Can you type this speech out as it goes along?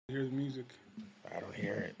Hear the music. I don't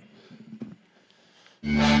hear it.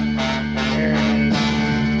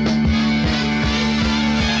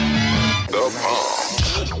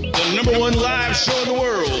 The number one live show in the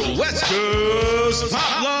world, West Coast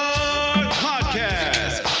Pop Log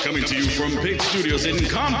Podcast. Coming to you from Pig Studios in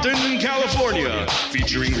Compton, California.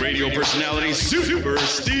 Featuring radio personality Super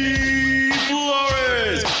Steve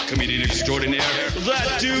Flores. Comedian extraordinaire,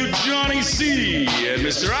 that dude Johnny C. And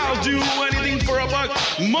Mr. I'll do anything for a buck,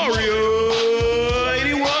 Mario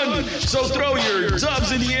 81. So throw your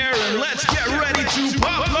dubs in the air and let's get ready to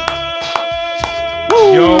pop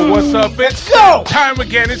love. Yo, what's up? It's go time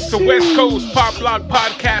again. It's the West Coast Pop Log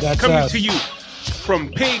Podcast. That's coming us. to you from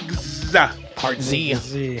Pigs Part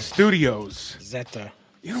Z. Studios. Zeta.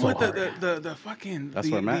 You know what? The fucking That's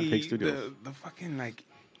where I'm at, Pig Studios. The fucking like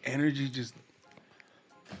energy just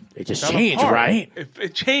It just fell changed, apart. right?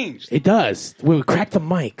 It changed. It does. We cracked the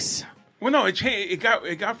mics. Well, no, it changed.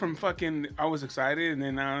 It got from fucking. I was excited, and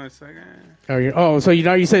then now it's like. So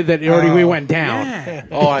you said that already we went down. Yeah.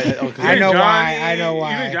 I know why. You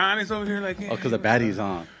know Johnny's over here like. Oh, because the Baddies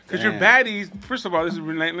on. Because your Baddies, first of all, this is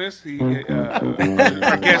Relentless. He,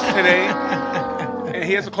 our guest today. And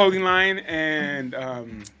he has a clothing line, and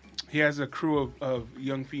he has a crew of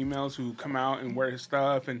young females who come out and wear his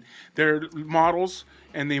stuff. And they're models,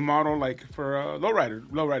 and they model like for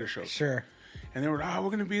lowrider shows. Sure. And they were, we're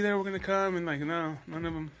going to be there, we're going to come. And like, no, none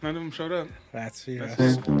of them showed up. That's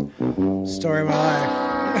That's story of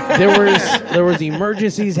my life. There was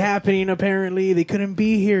emergencies happening. Apparently, they couldn't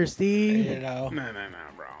be here, Steve. You know. No,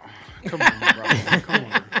 bro. Come on,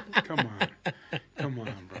 bro. Come on,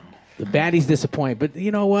 bro. The Baddies disappoint, but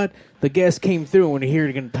you know what? The guest came through, and here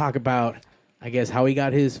they're going to talk about, I guess, how he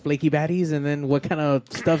got his flaky baddies, and then what kind of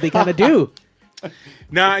stuff they kind of do.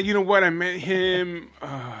 Nah, you know what? I met him.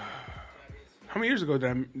 How many years ago did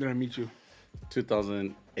I meet you?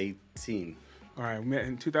 2018. All right, we met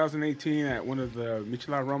in 2018 at one of the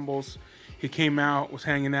Michelin Rumbles. He came out, was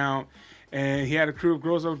hanging out, and he had a crew of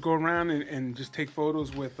girls that would go around and just take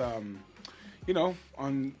photos with, on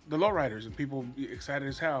the lowriders, and people excited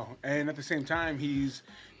as hell. And at the same time, he's,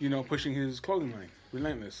 pushing his clothing line,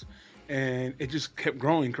 Relentless. And it just kept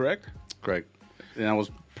growing, correct? Correct. And I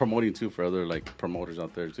was promoting, too, for other, promoters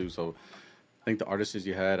out there, too. So I think the artists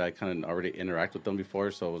you had, I kind of already interact with them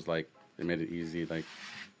before. So it was, it made it easy,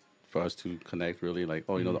 for us to connect, really.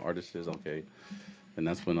 The artist is okay. And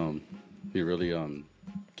that's when he really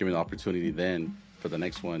gave me the opportunity then for the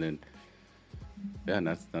next one. And, yeah,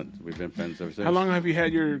 and we've been friends ever since. How long have you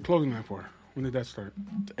had your clothing line for? When did that start?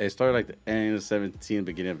 It started, the end of 17,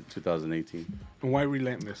 beginning of 2018. And why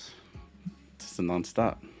Relentless? Just a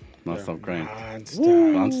non-stop grind.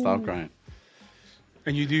 Non-stop grind.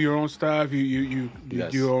 And you do your own stuff. You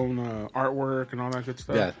Yes. do your own artwork and all that good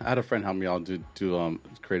stuff. Yeah, I had a friend help me out to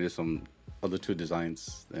create some other two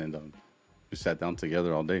designs, and we sat down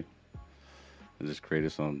together all day and just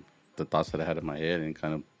created the thoughts that I had in my head and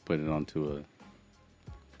kind of put it onto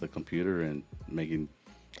the computer and making.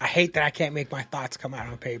 I hate that I can't make my thoughts come out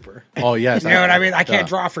on paper. Oh yes, You know what I mean? I can't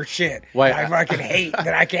draw for shit. Why- I fucking hate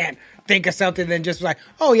that I can't think of something then just like,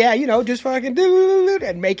 oh yeah, just fucking do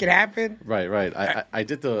and make it happen. Right. I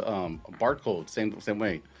did the barcode same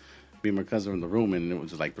way. Me and my cousin were in the room, and it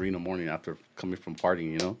was just 3 a.m. after coming from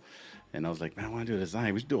partying, And I was like, man, I want to do a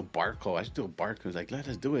design. We should do a barcode. I should do a barcode. He's like, let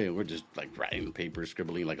us do it. And we're just writing paper,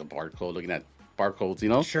 scribbling a barcode, looking at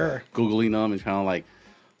barcodes, Sure. Googling them and kind of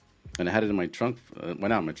and I had it in my trunk. Well,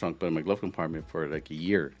 not in my trunk, but in my glove compartment for a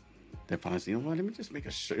year. Then finally said, you know what? Let me just make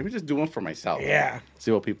a shirt. Let me just do one for myself. Yeah.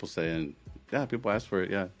 See what people say. And yeah, people ask for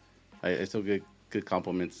it. Yeah. I still get good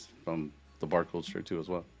compliments from the barcode shirt too as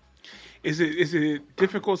well. Is it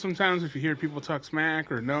difficult sometimes if you hear people talk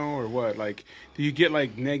smack or no or what? Do you get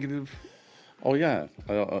negative? Oh yeah,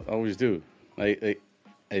 I always do. I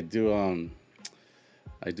do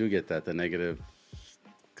get that, the negative.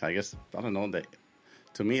 I guess I don't know that.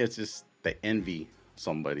 To me, it's just the envy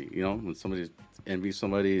somebody. When somebody envies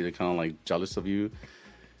somebody, they're kind of jealous of you.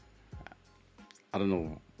 I don't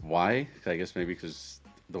know why. I guess maybe because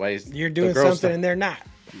the way You're doing something and they're not.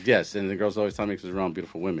 Yes, and the girls always tell me because they're around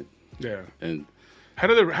beautiful women. Yeah. And how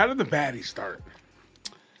did the Baddies start?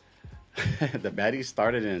 the Baddies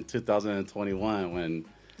started in 2021 when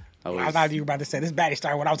I thought you were about to say this baddie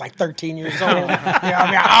started when I was 13 years old.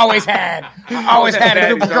 I always had a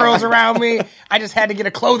group of girls around me. I just had to get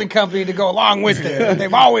a clothing company to go along with it.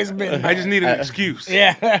 They've always been. I just need an excuse.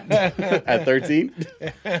 Yeah. At 13.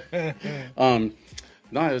 No,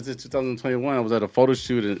 it was in 2021. I was at a photo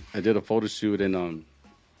shoot, and I did a photo shoot, and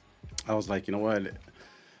I was like, you know what?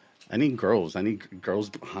 I need girls. I need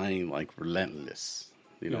girls behind Relentless,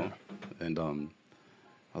 And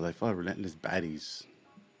I was like, fuck, Relentless Baddies.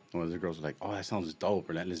 One of the girls was like, oh, that sounds dope,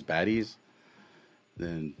 Relentless Baddies.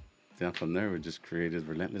 Then from there, we just created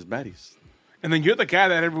Relentless Baddies. And then you're the guy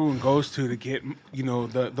that everyone goes to get, you know,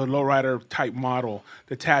 the lowrider type model,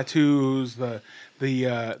 the tattoos, the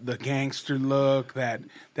gangster look,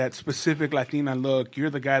 that specific Latina look.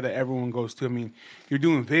 You're the guy that everyone goes to. I mean, you're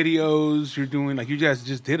doing videos. You're doing, like, you guys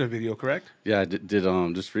just did a video, correct? Yeah, I did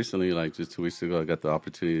just recently, like just 2 weeks ago, I got the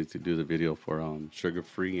opportunity to do the video for Sugar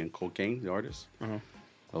Free and Cocaine, the artist. Uh-huh.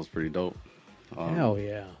 That was pretty dope. Hell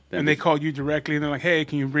yeah. And they called you directly, and they're like, hey,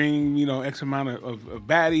 can you bring, you know, X amount of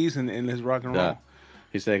baddies, and let's rock and roll. Yeah.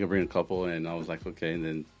 He said I could bring a couple, and I was like, okay.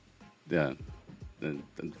 And then, then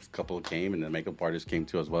a couple came, and the makeup artist came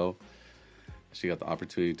too as well. She got the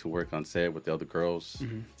opportunity to work on set with the other girls,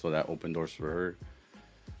 so that opened doors for her.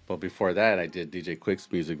 But before that, I did DJ Quick's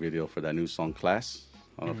music video for that new song, Class.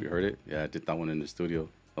 I don't know if you heard it. Yeah, I did that one in the studio.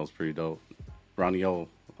 That was pretty dope. Ronnie O,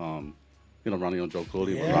 you know Ronnie O, Joe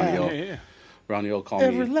Cooley, but Ronnie O. Yeah. Ronnie O called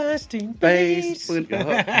Everlasting me. Bass.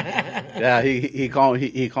 Yeah, he called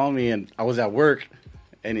me, and I was at work,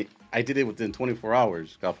 and I did it within 24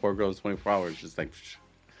 hours. Got 4 girls in 24 hours, just like.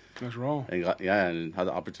 Let's roll. And and had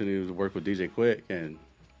the opportunity to work with DJ Quick, and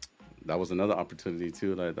that was another opportunity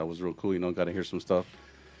too. That was real cool. You know, got to hear some stuff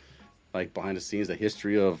like behind the scenes, the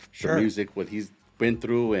history of the music, what he's been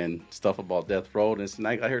through, and stuff about Death Row. And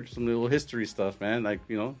I heard some little history stuff, man. Like,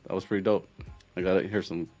 you know, that was pretty dope. I got to hear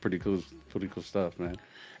some pretty cool stuff, man.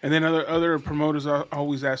 And then other promoters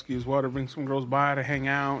always ask you as well to bring some girls by to hang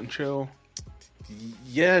out and chill.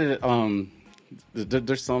 Yeah,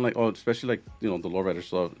 there's some like, especially like, you know, the lowrider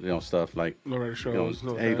stuff, you know, stuff like lowrider shows. You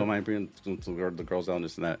know, hey, don't mind bringing the girls out and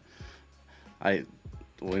this and that. I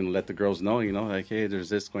will let the girls know, you know, like, hey, there's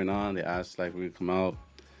this going on. They ask like we come out.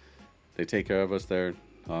 They take care of us there.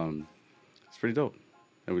 It's pretty dope.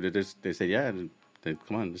 And we did this. They say, yeah, they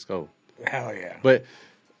come on, let's go. Hell yeah. But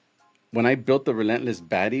when I built the Relentless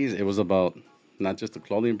Baddies, it was about not just a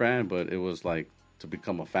clothing brand, but it was like to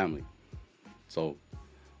become a family. So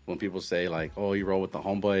when people say like, oh, you roll with the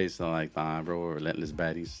homeboys, I'm like, nah, I roll with Relentless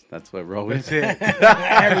Baddies. That's what I roll with. That's it.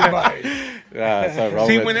 Everybody. Yeah, that's what I roll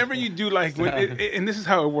See, with. whenever you do like, and this is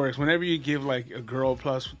how it works, whenever you give like a girl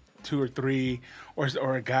plus 2 or 3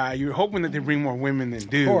 or a guy, you're hoping that they bring more women than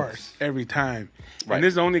dudes every time. Right. And this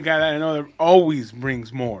is the only guy that I know that always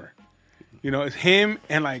brings more. You know, it's him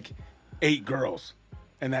and like 8 girls,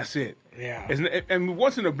 and that's it. Yeah. And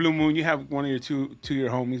once in a blue moon, you have one of your two your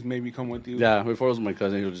homies maybe come with you. Yeah, before it was my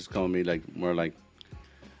cousin, he would just call me like more like,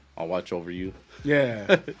 I'll watch over you.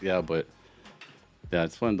 Yeah. Yeah, but yeah,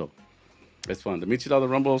 it's fun though. It's fun. The Michelada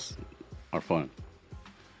Rumbles are fun.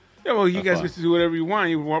 Yeah, well, you guys get to do whatever you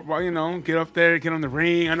want. You know, get up there, get on the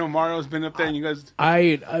ring. I know Mario's been up there, and you guys.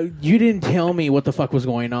 You didn't tell me what the fuck was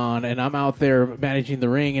going on, and I'm out there managing the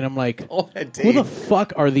ring, and I'm like, who the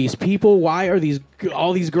fuck are these people? Why are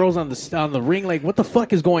all these girls on the ring? Like, what the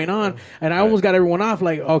fuck is going on? And I almost got everyone off.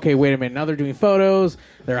 Like, okay, wait a minute. Now they're doing photos.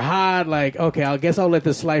 They're hot. Like, okay, I guess I'll let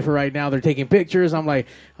this slide for right now. They're taking pictures. I'm like,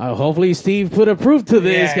 hopefully Steve put a proof to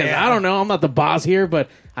this because I don't know. I'm not the boss here,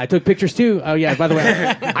 but I took pictures too. Oh yeah, by the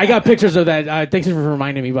way, I got pictures of that. Thanks for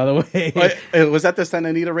reminding me. By the way, was that the Santa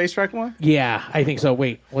Anita racetrack one? Yeah, I think so.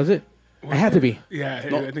 Wait, was it? It had to be. Yeah,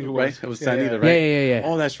 no, I think it was. Right? It was Santa Anita, right? Yeah.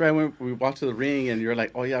 Oh, that's right. When we walked to the ring, and you're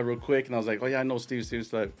like, oh yeah, real quick, and I was like, oh yeah, I know Steve.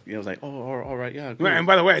 Steve's like, I was like, oh, all right, yeah. Cool. And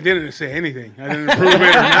by the way, I didn't say anything. I didn't prove it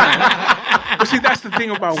or not. But see, that's the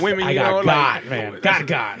thing about women. You know, God, man.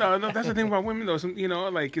 God. No, that's the thing about women, though. You know,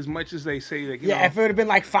 like as much as they say, like, you know, if it would have been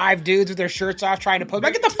like 5 dudes with their shirts off trying to pose,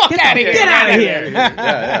 like, get the fuck out of here! Get out of here!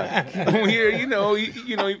 Yeah. When you're, you know,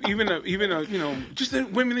 even you know, just the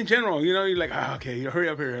women in general. You know, you're like, okay, hurry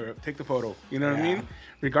up, take the photo. You know what I mean?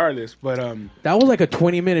 Regardless, but that was like a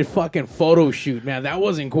 20-minute fucking photo shoot, man. That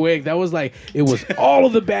wasn't quick. That was like it was all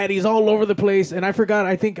of the baddies all over the place, and I forgot.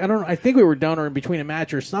 I think we were done or in between a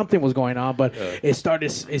match or something was going on, but it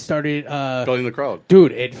started building the crowd,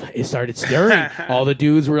 dude. It started stirring. All the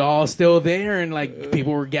dudes were all still there, and like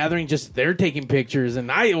people were gathering, just they're taking pictures,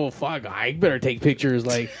 and I better take pictures,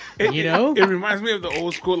 like you know. It reminds me of the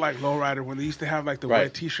old school like lowrider when they used to have like the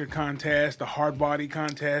wet T-shirt contest, the hard body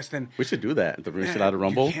contest, and we should do that. The Michelada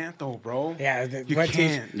Rumble. You can't though, bro. Yeah, you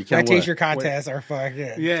can't. Wet T-shirt contests are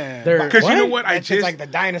fucking. Yeah, because you know what? That's just like the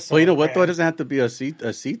dinosaur. Well, you know what? Though it doesn't have to be a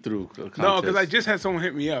see-through contest. No, because I just had someone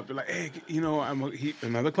hit me up. They're like, "Hey, you know,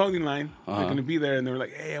 another clothing line. They're going to be there," and they were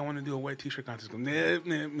like, "Hey, I want to do a wet T-shirt contest." I go,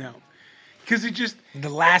 no, because it just the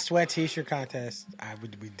last wet T-shirt contest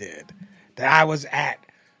we did that I was at.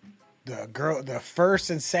 the first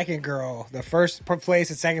and second girl, the first place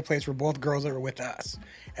and second place were both girls that were with us.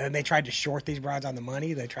 And then they tried to short these brides on the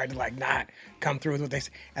money. They tried to like not come through with what they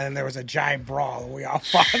said. And then there was a giant brawl. And we all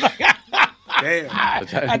fought. Damn.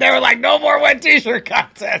 And they were like, no more wet t-shirt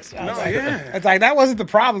contests. No, yeah. It's like, that wasn't the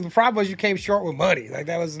problem. The problem was you came short with money. Like,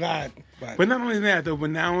 that was not. But not only that, though,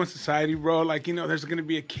 but now in society, bro, like, you know, there's going to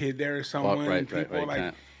be a kid there or someone. Right, and people, right, like,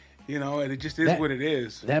 can't. you know, and it just is what it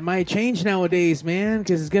is. That might change nowadays, man,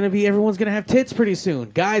 because it's gonna be everyone's gonna have tits pretty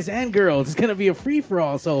soon, guys and girls. It's gonna be a free for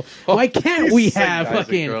all. So why can't we have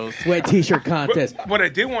fucking wet t-shirt contest? But what I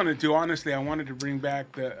did want to do, honestly, I wanted to bring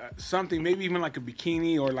back the something, maybe even like a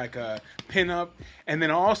bikini or like a pinup, and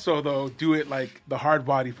then also though do it like the hard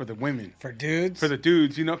body for the women, For dudes? for the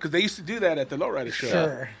dudes, you know, because they used to do that at the Lowrider show.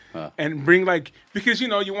 Sure. And bring like because you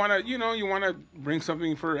want to bring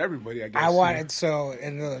something for everybody. I guess I wanted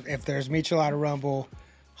if there's Michelada Rumble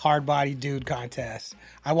hard body dude contest,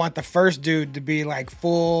 I want the first dude to be like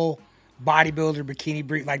full bodybuilder bikini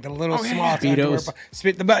brief, like the little small Speedos.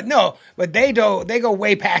 But they go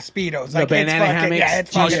way past Speedos. Like banana hammocks,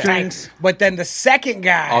 it's fucking G-strings. tight. But then the second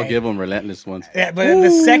guy, I'll give them Relentless ones. yeah, but then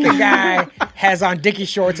the second guy has on Dickie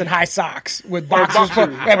shorts and high socks with boxers,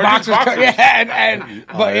 boxers. and Or boxers. just boxers. Yeah,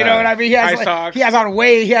 but you know what I mean. He has High socks. he has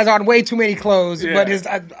on way too many clothes, but his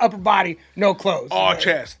upper body no clothes. all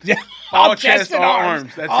chest. Yeah. All chest, all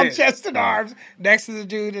arms. That's all it. chest and arms next to the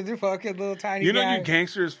dude and the fucking little tiny You know guy. you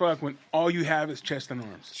gangster as fuck when all you have is chest and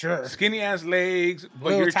arms. Sure. Skinny ass legs, but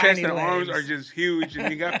Little your chest tiny and arms legs. are just huge,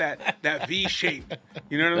 and you got that V shape.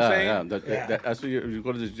 You know what I'm saying? That's what you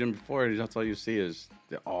go to the gym before. That's all you see is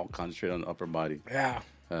they all concentrate on the upper body. Yeah.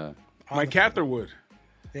 Mike Catherwood.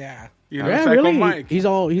 Yeah. You know, Yeah, Psycho really? Mike. He's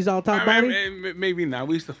all top body. Maybe not.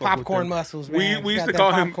 We used to fuck Popcorn with him. muscles, We man. used Got to them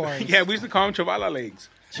call him. popcorns. Yeah, we used to call him Chavala legs.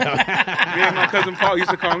 Me and my cousin Paul used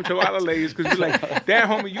to call him Chavala legs because we're like, damn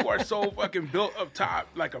homie, you are so fucking built up top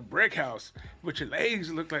like a brick house, but your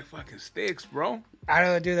legs look like fucking sticks, bro. I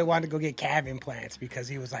know a dude that wanted to go get calf implants because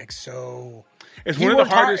he was like so. It's He one of the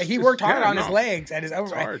worked hard. hardest. He worked hard yeah, on his no. legs and his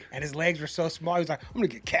hard. and his legs were so small. He was like, "I'm gonna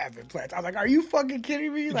get calf implants." I was like, "Are you fucking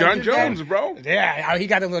kidding me?" Like, John this Jones, guy- bro. Yeah, he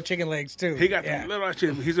got them little chicken legs too. He got yeah. them little ass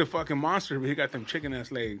shit. He's a fucking monster, but he got them chicken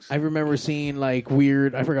ass legs. I remember seeing like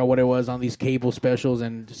weird, I forgot what it was on these cable specials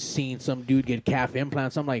and seeing some dude get calf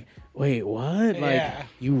implants. I'm like, wait, what? Like, Yeah.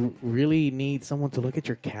 you really need someone to look at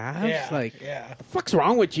your calves? Yeah, Like, yeah. the fuck's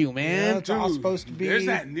wrong with you, Yeah, man? it's all supposed to be. There's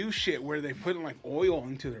that new shit where they put like oil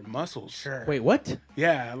into their muscles. Sure. Wait, what?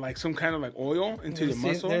 Yeah, like some kind of like oil into the See,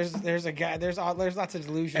 muscles. there's a guy. There's lots of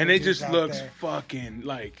delusion. And it dudes just out looks there. fucking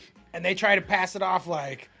like. And they try to pass it off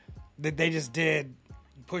like that they just did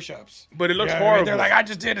push-ups. But it looks You know what I mean? horrible. They're like, I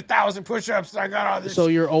just did 1,000 push-ups. I got all this. So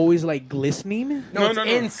you're always like glistening? no, it's no.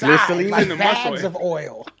 inside, Glistening like in the bags muscle. of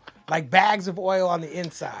oil, like bags of oil on the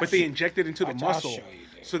inside. But they inject it into the Watch, I'll muscle show you,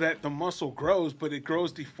 dude. so that the muscle grows, but it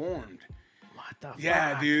grows deformed. What the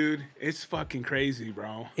Yeah, fuck? dude, it's fucking crazy,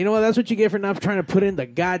 bro. You know what? That's what you get for not trying to put in the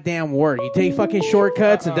goddamn work. You take fucking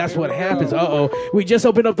shortcuts, and that's what happens. We just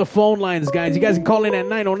opened up the phone lines, guys. You guys can call in at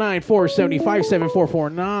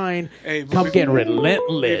 909-475-7449. Hey, but Come get before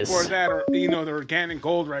relentless. that, or the organic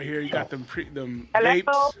gold right here. You got them them Hello?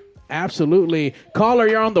 vapes. Absolutely. Caller,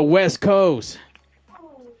 you're on the West Coast.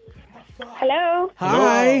 Hello.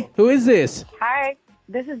 Hi. Who is this? Hi.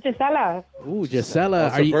 This is Gisela. Ooh, Gisela.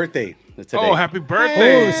 It's Are a you? birthday today. Oh, happy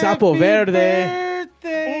birthday! Oh, Sapo Verde.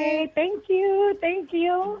 Hey, thank you. Thank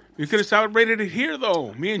you. You could have celebrated it here,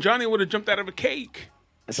 though. Me and Johnny would have jumped out of a cake.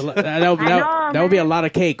 That would be a lot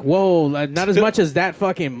of cake. Whoa, not as much as that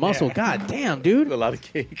fucking muscle. God damn, dude. a lot of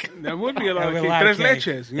cake. That would be a lot of That'd be cake. a lot of Tres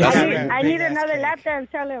cake. leches. You know what I mean? I need Big-ass another cake. lap dance.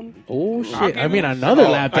 Tell him. Oh shit! Okay. I mean, another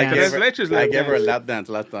lap I dance. guess- leches I lap gave her a dance. lap dance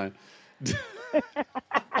last time.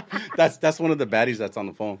 That's one of the baddies that's on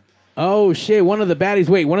the phone. Oh shit! One of the baddies.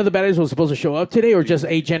 Wait, one of the baddies was supposed to show up today, or just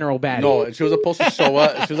a general baddie? No, she was supposed to show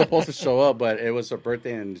up. She was supposed to show up, but it was her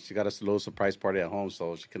birthday, and she got a little surprise party at home,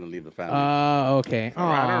 so she couldn't leave the family. Okay. All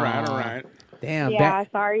right. Damn. Yeah,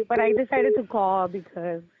 sorry, but I decided to call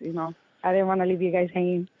because I didn't want to leave you guys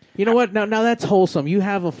hanging. You know what? Now that's wholesome. You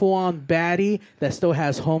have a full-on baddie that still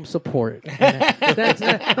has home support. That's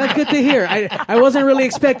good to hear. I wasn't really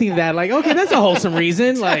expecting that. Like, okay, that's a wholesome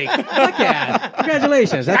reason. Like, fuck yeah.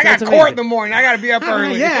 Congratulations. I got that's court in amazing. the morning. I got to be up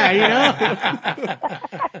early. Yeah, you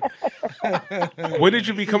know. When did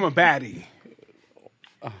you become a baddie?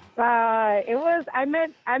 It was I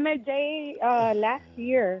met Jay last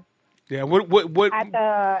year Yeah. What?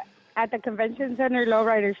 at the convention center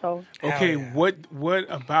lowrider show. Okay. yeah. What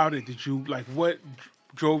about it did you like? What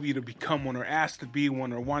drove you to become one, or ask to be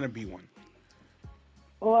one, or want to be one?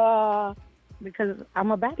 Well, because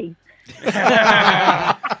I'm a baddie.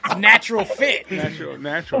 It's natural fit. Natural.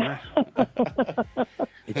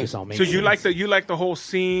 It just all makes So sense. you like the whole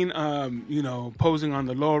scene, posing on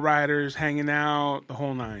the lowriders, hanging out, the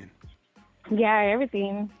whole nine. Yeah,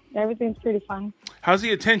 everything's pretty fun. How's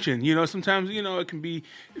the attention? Sometimes it can be.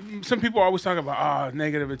 Some people always talk about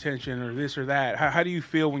negative attention or this or that. How do you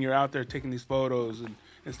feel when you're out there taking these photos and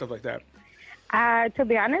stuff like that? To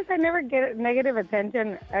be honest, I never get negative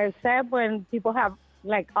attention except when people have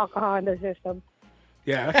like alcohol in their system.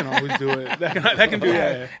 Yeah, that can always do it. That can do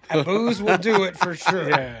that. Booze will do it for sure.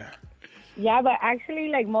 Yeah. Yeah, but actually,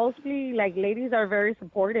 like mostly, like ladies are very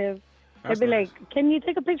supportive. That's They'd be nice. like, "Can you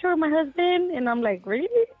take a picture of my husband?" And I'm like, "Really?"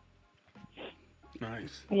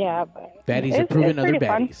 Nice. Yeah, but Baddies are proving other pretty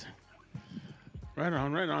fun. baddies. Right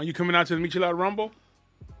on. You coming out to the Michelada Rumble?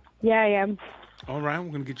 Yeah, I am. All right,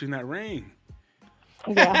 we're gonna get you in that ring.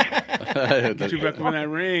 Yeah. Get you back in that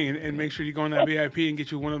ring and make sure you go in that VIP and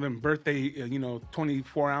get you one of them birthday,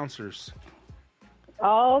 24 ounces.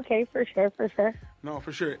 Oh, okay, for sure. No,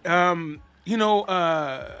 for sure.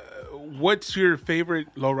 What's your favorite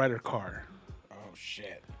lowrider car? Oh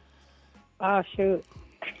shit. Oh shoot.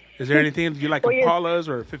 Is there anything you like, Well, you're- Impalas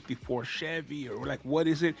or a 54 Chevy, or like what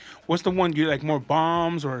is it? What's the one you like, more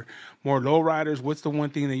bombs or more lowriders? What's the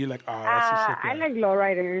one thing that you're like, oh, that's a sick I ride? like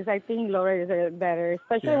lowriders. I think lowriders are better,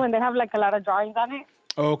 especially Yeah. when they have like a lot of drawings on it.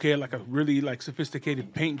 Oh, okay, like a really like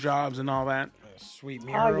sophisticated paint jobs and all that. Sweet Oh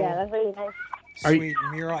mural. yeah, that's really nice. Sweet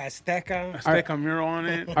mural Azteca. Stick a mural on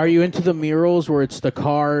it. Are you into the murals where it's the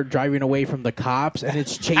car driving away from the cops and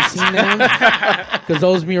it's chasing them? Because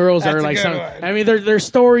those murals That's are a like good some. one. I mean, they're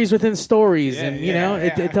stories within stories, Yeah, and yeah,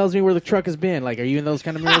 it tells me where the truck has been. Like, are you in those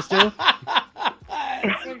kind of murals too?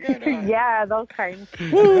 Yeah, those kinds.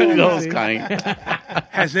 Those kind.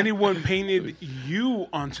 Has anyone painted you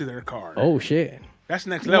onto their car? Oh shit! That's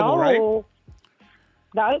next level, right?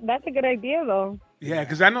 No. That's a good idea though. Yeah,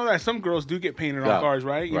 because I know that some girls do get painted on Yeah, cars,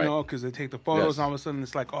 right? You right. know, because they take the photos, Yes. and all of a sudden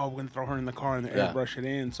it's like, oh, we're gonna throw her in the car and Yeah. airbrush it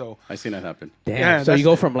in. So I seen that happen. Damn. Yeah, so that's- you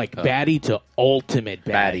go from like baddie to ultimate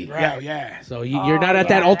baddie. Baddie. yeah. So you're not at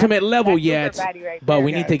that yeah, ultimate level that's super yet, baddie right but there.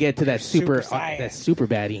 we need to get to that Super super Saiyan. that super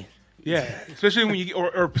baddie. Yeah, especially when you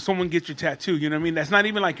or someone gets your tattoo. You know what I mean? That's not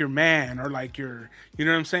even like your man or like your. You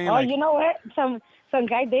know what I'm saying? Oh, Like, you know what? Some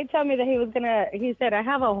guy did tell me that he said, I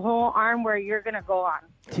have a whole arm where you're gonna go on.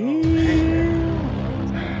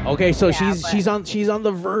 Okay, so Yeah, she's on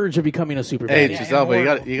the verge of becoming a super Hey, baddie. Giselle, but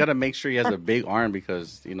immortal. you gotta make sure he has a big arm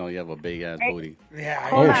because you have a big ass booty. Yeah.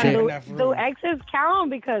 Hold Oh, on, shit. do exes count?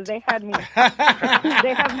 Because they had me.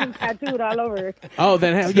 They have me tattooed all over. Oh,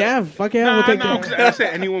 then yeah, fuck yeah, we'll take no, that. because I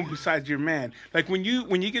said anyone besides your man. Like when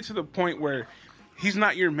you get to the point where he's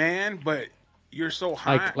not your man, but you're so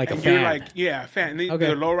hot, Like a and fan. you're like, yeah, a fan. And Okay.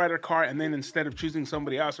 the lowrider car, and then instead of choosing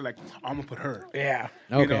somebody else, you're like, I'm gonna put her. Yeah.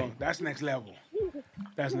 Okay. You know, that's next level.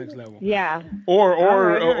 That's next level. Yeah. Or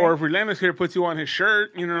Alright. if Relentless here puts you on his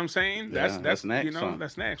shirt, you know what I'm saying? that's next, You know, son.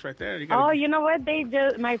 that's next right there. You Oh, gotta, you know what?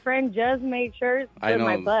 My friend just made shirts I with know.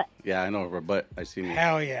 my butt. Yeah, I know her butt. I seen it.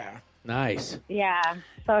 Hell yeah. Nice. Yeah.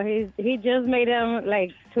 So he just made them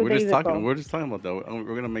like 2 We're days just talking. ago. We're just talking about that.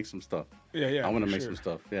 We're gonna make some stuff. yeah. I'm gonna for make sure. some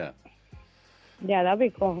stuff. Yeah. Yeah, that'd be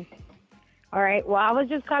cool. All right. Well, I was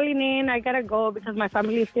just calling in. I gotta go because my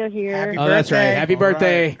family is still here. Happy Oh, that's right. birthday. Happy All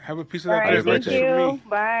birthday. right. Have a piece of All that right. birthday Thank cake for you. me.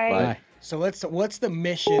 Bye. Bye. So what's the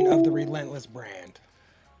mission of the Relentless brand?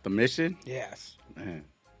 The mission. Yes. Man.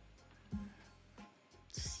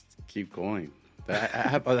 Just keep going. I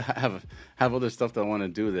have other stuff that I want to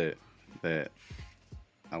do that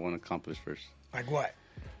I want to accomplish first. Like what?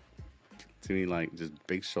 To me, like just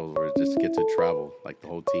big shows where just get to travel, like the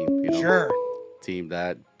whole team. Sure. Team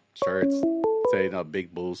that shirts, say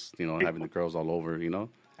big boost. Having the girls all over.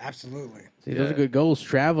 Absolutely. See, those Yeah. are good goals.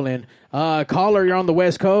 Traveling. Caller, you're on the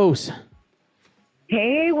West Coast.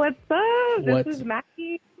 Hey, what's up? What's- This is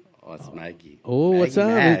Mackie. Oh, it's Maggie. Oh, what's up?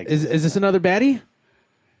 Maggie Mags. Is this another baddie?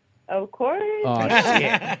 Of course. Oh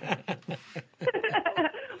shit.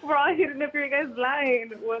 We're all hitting up your guys'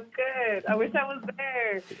 line. What's good? I wish I was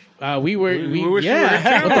there. We We wish you were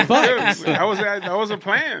yeah. too. What the fuck? That was a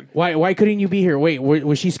plan. Why couldn't you be here? Wait,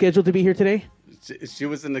 was she scheduled to be here today? She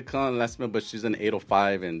was in the con last minute, but she's in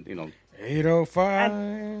 8:05, and 805.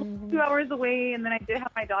 2 hours away, and then I did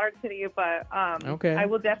have my daughter today, but Okay. I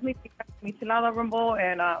will definitely be at the Michelada Rumble,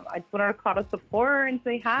 and I just wanted to call to support her and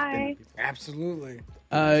say hi. Absolutely.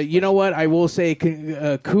 You know what? I will say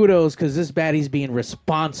kudos because this baddie's being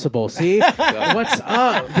responsible. See? What's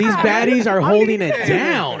up? These baddies are holding it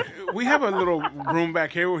down. We have a little room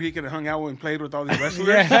back here where he could have hung out and played with all these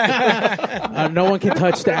wrestlers. No one can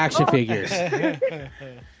touch the action figures.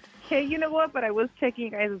 Hey, you know what? But I was checking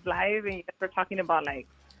you guys' live, and you guys were talking about, like,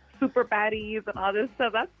 super baddies and all this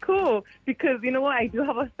stuff. That's cool because you know what? I do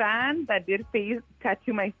have a fan that did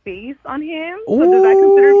tattoo my face on him. So does that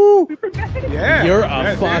consider super baddie? Yeah, You're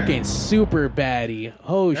a fucking super baddie.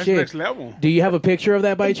 Oh that's shit! next level. Do you have a picture of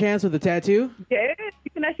that by chance with the tattoo? Yeah,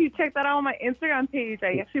 you can actually check that out on my Instagram page.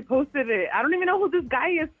 I actually posted it. I don't even know who this guy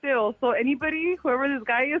is still. So anybody, whoever this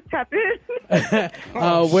guy is, tap in.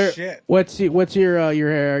 Shit. What's your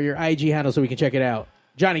IG handle so we can check it out?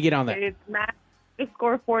 Johnny, get on that. It's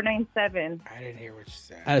Mags_497. I didn't hear what you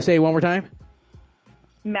said. Say it one more time.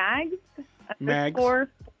 Mags. Mags.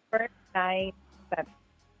 _497.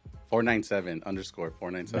 497 underscore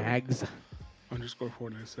 497. Mags.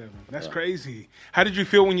 _497. That's crazy. How did you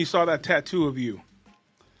feel when you saw that tattoo of you?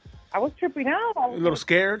 I was tripping out. A little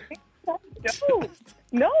scared? No,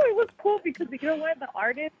 it was cool because you know what? The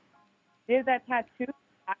artist did that tattoo.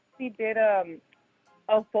 Actually did a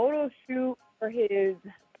photo shoot for his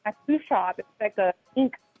tattoo shop. It's like a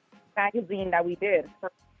ink magazine that we did.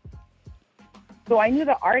 So I knew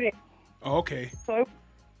the artist. Oh, okay. So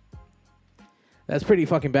That's pretty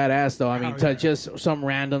fucking badass, though. I mean, to just some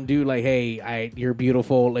random dude like, hey, you're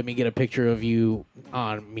beautiful. Let me get a picture of you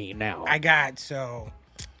on me now. I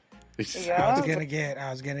was gonna get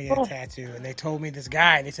a tattoo, and they told me this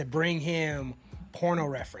guy. They said bring him porno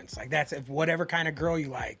reference, like that's if whatever kind of girl you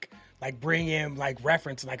like bring him like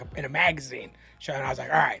reference like in a magazine. So and I was like,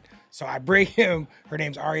 all right. So I bring him. Her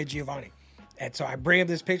name's Aria Giovanni, and so I bring him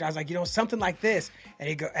this picture. I was like, something like this, and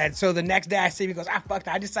he go. And so the next day I see him. He goes, fuck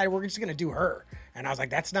that. I decided we're just gonna do her, and I was like,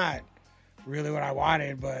 that's not really what I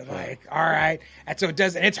wanted, but like, all right. And so it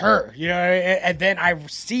does. It's her, And then I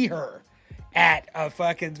see her at a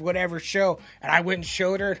fucking whatever show, and I went and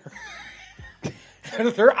showed her.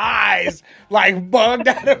 Her eyes like bugged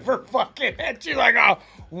out of her fucking head. She's like, "Oh,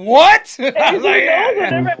 what?" I was like,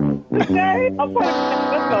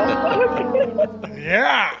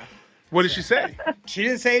 "Yeah." What did she say? She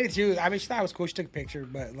didn't say it. She thought it was cool. She took a picture,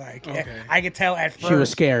 but like, I could tell at first she was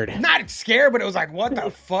scared. Not scared, but it was like, "What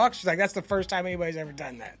the fuck?" She's like, "That's the first time anybody's ever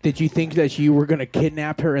done that." Did you think that you were gonna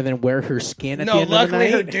kidnap her and then wear her skin at the end luckily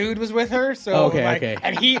of the night? her dude was with her, so okay.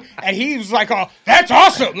 and he was like, "Oh, that's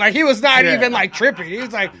awesome!" Like he was not even like trippy. He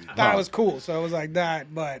was like, thought it was cool, so it was like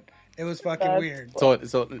that, but it was fucking weird. So,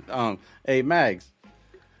 hey Mags,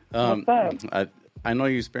 what's up? I know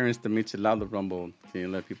you experienced the Michelada Rumble. Can you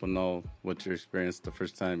let people know what you experienced the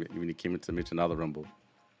first time when you came into Michelada Rumble?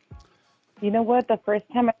 You know what? The first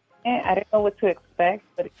time I went, I didn't know what to expect,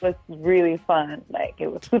 but it was really fun. Like,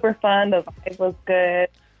 it was super fun. The vibe was good.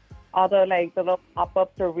 All the little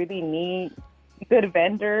pop-ups were really neat. Good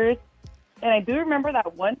vendors. And I do remember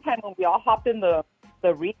that one time when we all hopped in the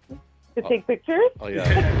ring to take pictures. Oh, yeah.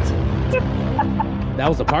 That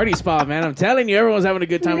was a party spot, man. I'm telling you, everyone's having a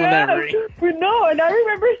good time on that ring. No, and I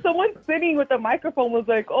remember someone sitting with a microphone was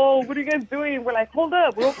like, "Oh, what are you guys doing?" We're like, "Hold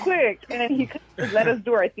up, real quick," and then he just let us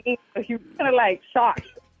do our thing. So he was kind of like shocked.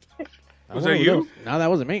 Was that you? No, that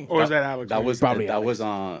wasn't me. Or was that Alex? That was probably that Alex.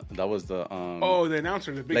 was the the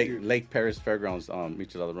announcer, the big dude. Lake Paris Fairgrounds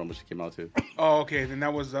Michelada Rumble she came out to. Oh, okay. Then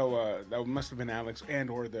that was that must have been Alex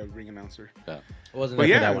or the ring announcer. Yeah. It wasn't But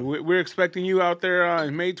there for yeah, that one. we're expecting you out there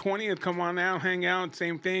on May 20th. Come on out, hang out.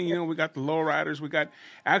 Same thing. We got the lowriders. We got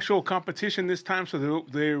actual competition this time, so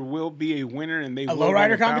there will be a winner, and they A will lowrider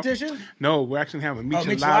run it out. competition? No, we actually have a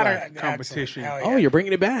Michelada Michelada competition, excellent. Oh, you're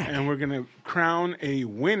bringing it back. and we're gonna crown a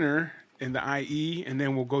winner in the IE, and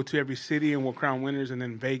then we'll go to every city and we'll crown winners, and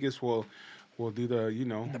then Vegas will do the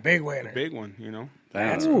The big winner. the big one.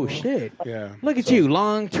 That's Oh, cool. shit. Yeah. Look at you,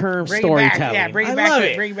 long-term Bring it back. storytelling. Yeah, bring I it back. love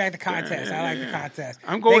it. Bring back the contest. I like the contest.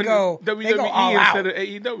 I'm going They go WWE all out. instead of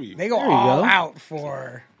AEW. They go There you all go. out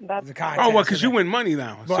for That's the contest. Oh, well, because you win money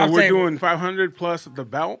now. Well, So I'm we're saying- doing 500 plus the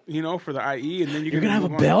belt, for the IE, and then You're gonna have a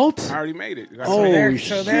belt? I already made it. Oh, So they're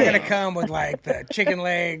shit. gonna come with like the chicken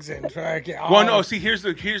legs and fucking. Well, no. See, here's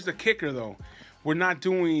the kicker though. We're not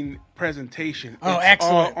doing presentation. Oh, It's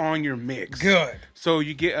excellent. all on your mix. Good. So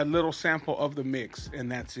you get a little sample of the mix,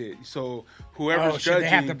 and that's it. So whoever's Oh shit! judging, They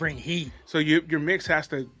have to bring heat. so your mix has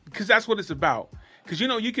to, because that's what it's about. Because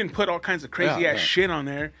you can put all kinds of crazy ass shit on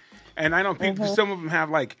there, and I don't think some of them have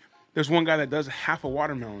like. There's one guy that does half a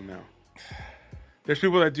watermelon now. There's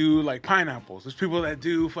people that do like pineapples. There's people that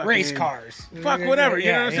do fucking Race cars. Fuck whatever.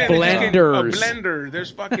 You know what I'm saying? Blenders. They're just getting a blender.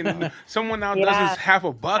 There's fucking someone now does Yeah. this half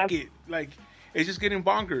a bucket. Like it's just getting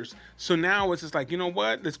bonkers. So now it's just like, you know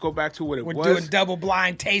what? Let's go back to what it We're was. doing double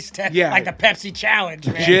blind taste test, Yeah. like the Pepsi challenge,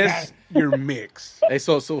 man. Just your mix. Hey,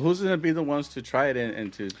 so who's gonna be the ones to try it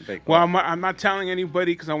and to like? Well, I'm not telling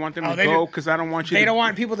anybody because I want them to they go do- because I don't want you. They to, don't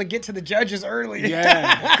want people to get to the judges early.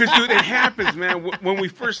 Yeah, because dude, it happens, man. When we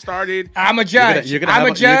first started, I'm a judge. You're gonna I'm have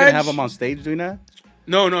a judge. You're gonna have them on stage doing that.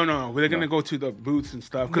 No. They're going to go to the booths and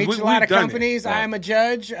stuff. Meet a lot of companies. I am a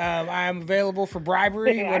judge. I am available for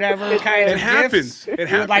bribery, whatever kind of happens.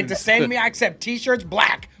 Gifts you would like to send me. I accept T-shirts,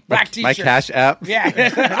 black T-shirts. My Cash App. Yeah.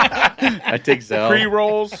 I take Zelle.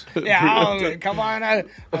 Pre-rolls. Yeah, come on.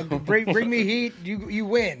 Bring me heat. You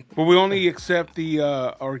win. But we only accept the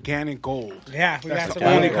organic gold. Yeah, that's the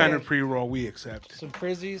only kind of pre-roll we accept. Some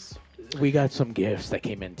Prizzies. We got some gifts that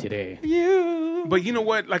came in today. Yeah. But you know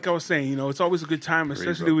what? Like I was saying, it's always a good time,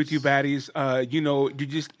 especially with you baddies. You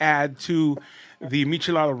just add to the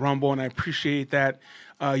Michelada Rumble, and I appreciate that.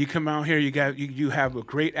 You come out here, you have a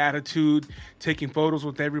great attitude, taking photos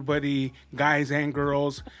with everybody, guys and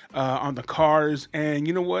girls, on the cars. And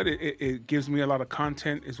you know what? It gives me a lot of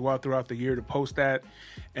content as well throughout the year to post that.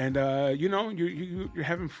 And, you're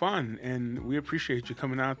having fun. And we appreciate you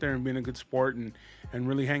coming out there and being a good sport and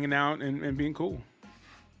really hanging out and being cool.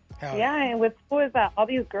 Yeah, and what's cool is that all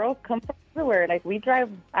these girls come from everywhere. Like, we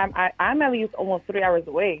drive, I'm at least almost 3 hours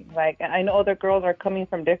away. Like, I know other girls are coming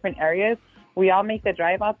from different areas. We all make the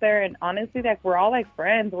drive out there, and honestly, like, we're all like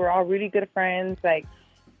friends. We're all really good friends. Like,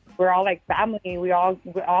 we're all like family. We all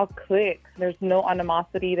click. There's no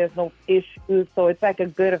animosity. There's no issues. So it's like a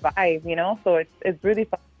good vibe, So it's really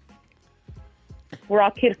fun. We're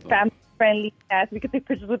all kid family friendly. Yes, we can take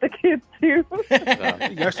pictures with the kids too.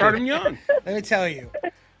 You gotta start them young. Let me tell you,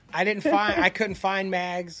 I couldn't find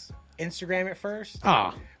Mag's Instagram at first.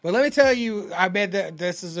 Ah. But let me tell you, I bet that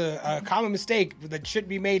this is a common mistake that shouldn't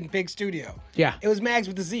be made in Pig Studio. Yeah. It was Mags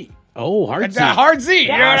with a Z. Oh, hard Z. Hard Z. You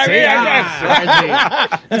know what I mean?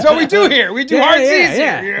 Hard Z. That's what we do here. We do hard Z's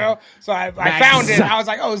yeah. here, So I found it. I was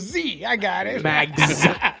like, oh, Z. I got it. Mags.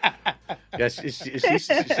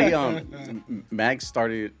 Yeah, Mag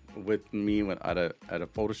started with me at a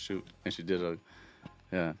photo shoot, and she did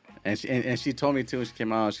and she told me too when she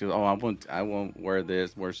came out. She goes, "Oh, I won't wear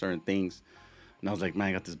wear certain things," and I was like, "Man,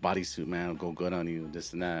 I got this bodysuit, man. It'll go good on you,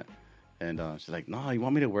 this and that." And she's like, "No, you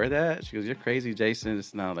want me to wear that?" She goes, "You're crazy, Jason."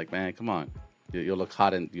 This and that. I was like, "Man, come on, you'll look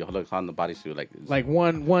hot in the bodysuit, like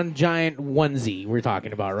one giant onesie we're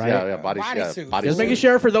talking about, right? Yeah, bodysuit. Yeah, just making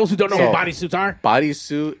sure for those who don't know what bodysuits are.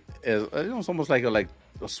 Bodysuit is it's almost like a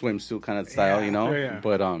swimsuit kind of style, Yeah.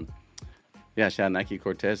 But she had Nike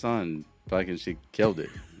Cortez on, and fucking she killed it.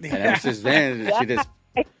 And ever since then, she just.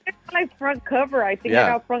 I think like front cover. I think I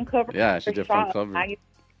got front cover. Yeah, she did front cover.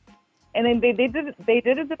 And then they did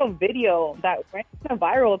a little video that went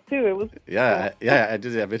viral too. It was I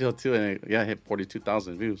did that video too, and it hit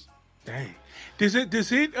 42,000 views. Dang. Does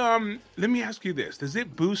it? Let me ask you this: does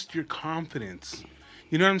it boost your confidence?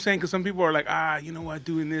 You know what I'm saying? Because some people are like, you know what,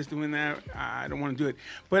 doing this, doing that, I don't want to do it.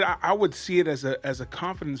 But I would see it as a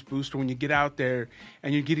confidence booster when you get out there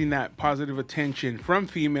and you're getting that positive attention from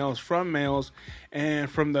females, from males,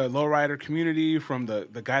 and from the lowrider community, from the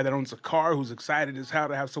guy that owns a car who's excited as hell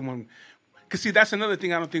to have someone. Because, see, that's another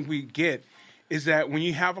thing I don't think we get is that when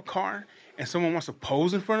you have a car and someone wants to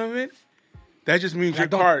pose in front of it, that just means your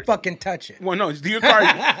car. Don't fucking touch it. Well, no, your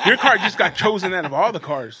car just got chosen out of all the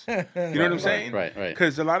cars. You know what I'm saying? Right.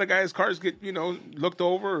 Because a lot of guys' cars get looked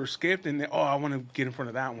over or skipped, and I want to get in front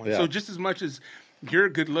of that one. Yeah. So just as much as you're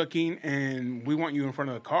good looking and we want you in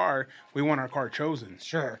front of the car, we want our car chosen.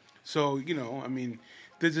 Sure. So I mean,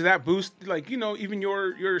 does that boost even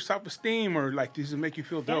your self esteem, or does it make you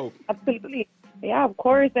feel dope? Absolutely. Yeah, of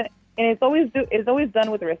course. And it's always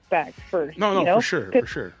done with respect first. No, for sure.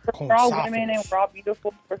 We're all women and we're all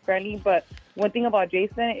beautiful, we're friendly. But one thing about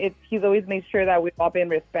Jason is he's always made sure that we've all been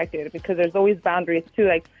respected, because there's always boundaries too.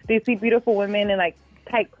 Like, they see beautiful women in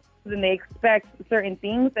tight clothes and they expect certain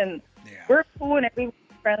things, and we're cool and everyone's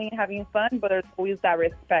friendly and having fun, but there's always that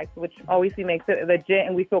respect, which obviously makes it legit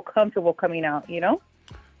and we feel comfortable coming out.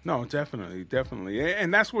 No, definitely,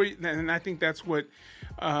 and that's where, and I think that's what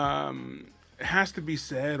has to be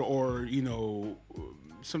said, or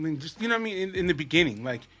something, just what I mean, in the beginning,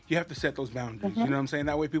 you have to set those boundaries. You know what I'm saying?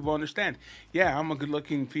 That way people understand. Yeah, I'm a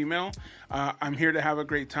good-looking female. I'm here to have a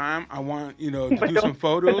great time. I want to do some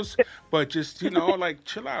photos, but just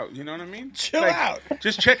chill out. You know what I mean? Chill out.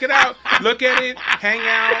 Just check it out. Look at it. Hang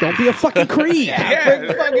out. Don't be a fucking creep.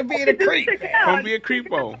 Yeah, fucking being a creep. Don't be a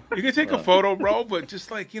creepo. You can take a photo, bro, but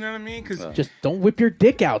just you know what I mean? Because just don't whip your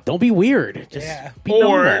dick out. Don't be weird. Just be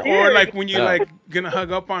or normal. when you gonna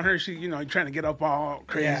hug up on her, she trying to get up all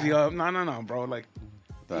crazy up. No, bro.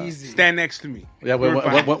 Easy. Stand next to me. Yeah,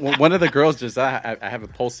 one of the girls just I have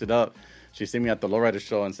it posted up. She seen me at the lowrider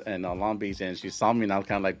show in Long Beach, and she saw me, and I was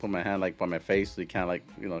kind of put my hand by my face, so kind of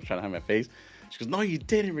trying to hide my face. She goes, "No, you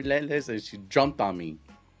didn't, Relentless," and she jumped on me,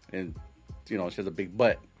 and she has a big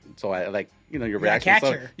butt, so I your reaction. Catch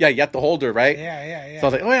so, her. yeah, you have to hold her, right? Yeah. So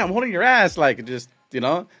I was like, "Oh yeah, I'm holding your ass," just you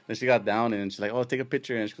know. Then she got down and she's like, "Oh, take a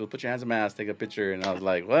picture." And she goes, "Put your hands in my ass, take a picture." And I was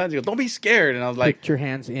like, "What?" She goes, "Don't be scared." And I was like, Put your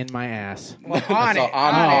hands in my ass. Well, on it. So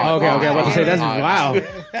on Oh, okay. I was about to say that's wow.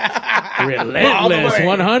 Relentless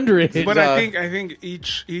 100. But I think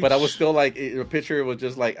each. But I was still like, the picture was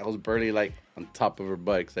just like I was barely like on top of her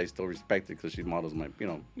butt because I still respect it because she models my, you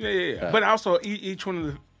know. Yeah. But also, each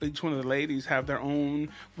one of the ladies have their own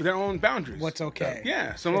boundaries. What's okay?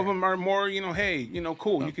 Yeah, some of them are more, hey,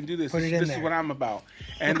 cool, you can do this. Put it in This is there. what I'm about,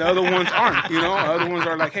 and the other ones aren't. Other ones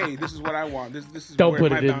are like, hey, this is what I want. This is Don't where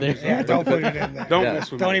put my it in there. boundaries Yeah, are. don't put it in there. Don't Yeah.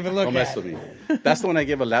 mess with Don't me. even look Don't at mess with it. me. That's the one I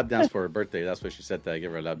gave a lap dance for her birthday. That's what she said that I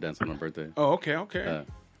gave her a lap dance on her birthday. Oh, okay.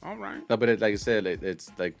 All right. No, but like I said,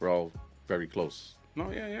 it's like we're all very close. No,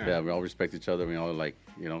 yeah. Yeah, we all respect each other. We all like,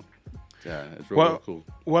 yeah, it's really cool.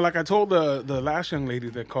 Well, like I told the last young lady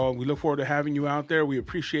that called, we look forward to having you out there. We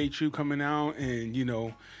appreciate you coming out and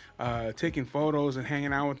taking photos and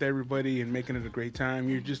hanging out with everybody and making it a great time.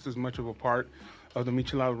 You're just as much of a part of the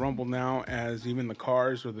Michelada Rumble now as even the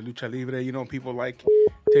cars or the Lucha Libre. People like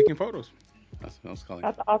taking photos. That's what I was calling.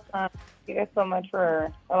 That's awesome. Thank you guys so much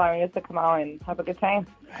for allowing us to come out and have a good time.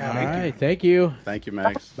 All right. Thank you. Thank you,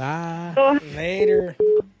 Max. Bye. Later.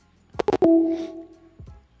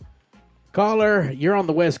 Caller, you're on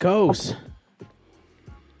the West Coast.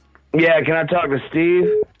 Yeah, can I talk to Steve?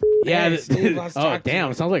 Yeah. Hey, Steve wants to Oh, talk to damn.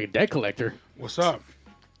 you. It sounds like a debt collector. What's up?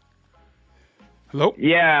 Hello?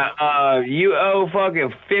 Yeah, you owe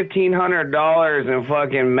fucking $1,500 in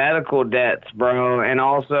fucking medical debts, bro, and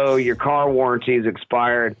also your car warranty's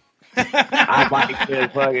expired. I'd like to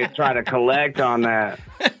fucking try to collect on that.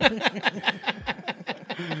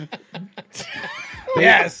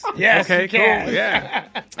 Yes. Okay, you can. cool. Yeah,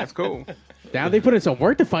 that's cool. Now they put in some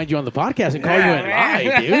work to find you on the podcast and call you in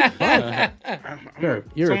live, dude. Fuck.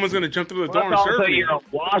 Someone's gonna jump through the door Plus, and serve also, me. you're a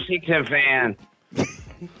Washington fan.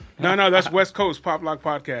 No, that's West Coast Pop Lock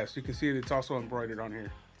Podcast. You can see it. It's also embroidered on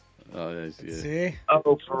here. Oh, yeah, I see it. See?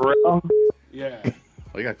 Oh, for real? Yeah.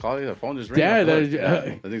 Oh, you got calling? The phone just ringing.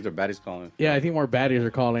 Yeah, I think they're baddies calling. Yeah, I think more baddies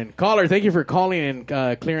are calling. Caller, thank you for calling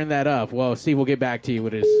and clearing that up. Well, Steve will get back to you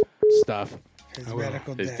with his stuff. His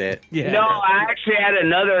medical His debt. debt. Yeah. No, I actually had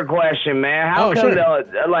another question, man. How Oh, come sure.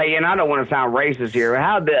 and I don't want to sound racist here,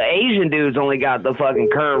 how the Asian dudes only got the fucking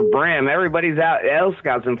curved brim? Everybody's else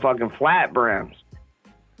got some fucking flat brims.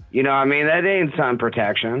 You know what I mean? That ain't sun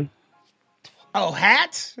protection. Oh,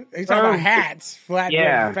 hats? You're talking about hats. Flat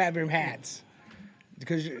brim hats.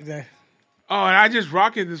 Because the Oh, and I just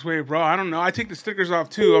rock it this way, bro. I don't know. I take the stickers off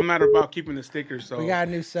too. I'm not about keeping the stickers, so we got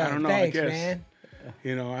a new sub. I don't know. Thanks, I guess.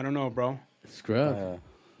 man. I don't know, bro. Scrub.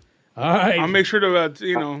 All right. I'll make sure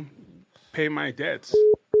to pay my debts.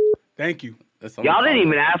 Thank you. That's Y'all didn't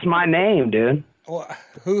even ask my name, dude. Well,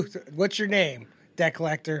 what's your name, debt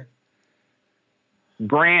collector?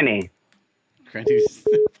 Granny. Granny's.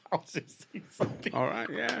 All right,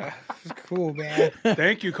 yeah. Cool, man.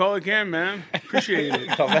 Thank you. Call again, man. Appreciate it.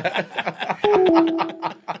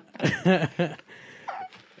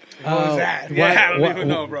 What was that? Yeah, I don't even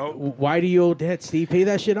know, bro. Why do you owe debt, Steve? Pay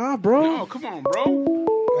that shit off, bro. No, come on, bro.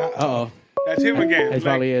 Uh-oh. That's him again. It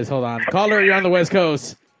probably is. Hold on. Caller, you're on the West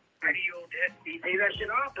Coast.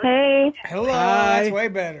 Hey, Hello. Hi. That's way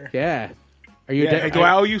better. Yeah. Are you a Yeah, debt hey, do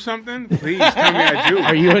I owe you something? Please tell me I do.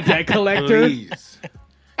 Are you a debt collector? Please.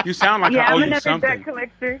 You sound like yeah, I owe I'm you another something. debt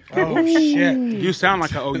collector. Oh, shit. You sound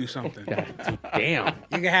like I owe you something. Damn.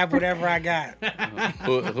 You can have whatever I got.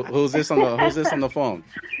 Who's this on the phone?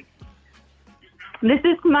 This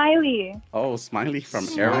is Smiley. Oh, Smiley from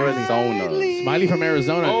Arizona. Smiley from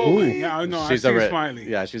Arizona. Oh, Ooh. yeah, I know. I She's see a Smiley.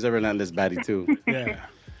 Yeah, she's a relentless baddie too. Yeah.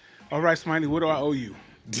 All right, Smiley, what do I owe you?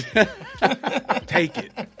 Take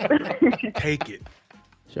it. Take it.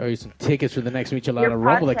 Show you some tickets for the next Your Michelada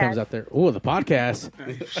Rumble that podcast. comes out there. Ooh, the podcast.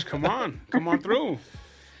 Come on through.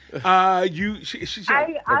 She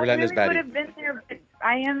I Relentless really baddie. would have been there, but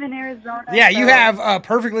I am in Arizona. Yeah, you so- have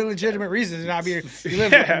perfectly legitimate reasons to not be here. You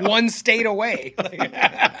live one state away.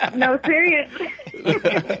 No, seriously.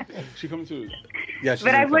 she coming too. Yeah, she's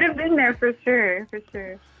But I in would front. have been there for sure.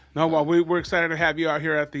 No, well, we're excited to have you out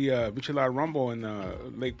here at the Michelada Rumble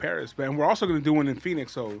in Lake Paris, and we're also going to do one in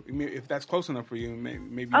Phoenix. So if that's close enough for you, maybe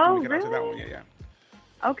you can get out to that one. Yeah.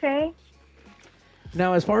 Okay.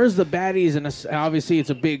 Now, as far as the baddies, and obviously it's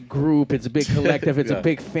a big group, it's a big collective, it's Yeah. a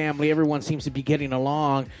big family. Everyone seems to be getting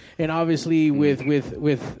along, and obviously with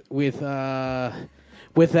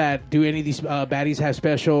that, do any of these baddies have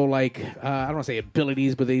special I don't want to say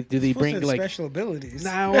abilities, but do they bring special abilities?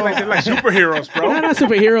 No, They're like superheroes, bro. not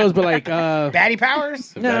superheroes, but Baddie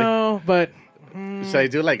powers? no, but Should I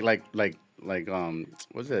do like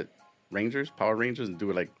what's it? Rangers, Power Rangers, and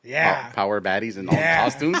do like Yeah. power baddies and all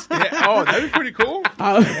costumes. Yeah. Oh, that'd be pretty cool.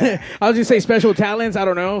 I was gonna say special talents. I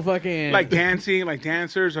don't know, fucking Like dancing, like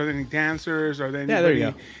dancers. Are there any dancers? Are there anybody? Yeah, there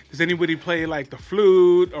you go. Does anybody play like the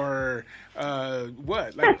flute or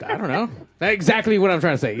what? Like I don't know. That's exactly what I'm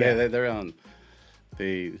trying to say. Yeah, Yeah,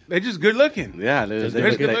 they're just good looking.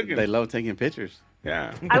 they love taking pictures.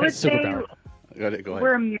 Yeah. I would That's say superpower. Go ahead.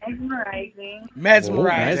 we're mesmerizing.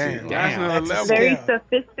 Mesmerizing. That's another That's a level. Very skill.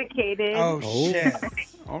 sophisticated. Oh, shit.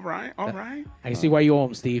 All right. All right. I see why you owe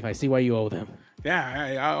them, Steve. I see why you owe them.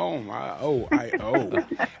 Yeah, I owe.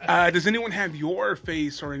 Does anyone have your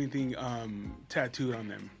face or anything tattooed on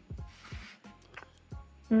them?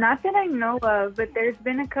 Not that I know of, but there's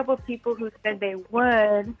been a couple people who said they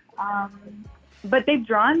would. But they've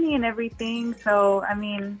drawn me and everything, so I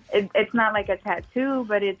mean, it's not like a tattoo,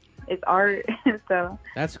 but it's art. So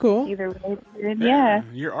That's cool. either way, yeah.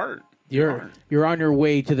 Your art. You're on your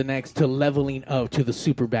way to the next to leveling up to the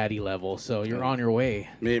super baddie level. So you're on your way.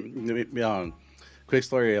 Quick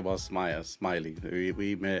story about Smiley.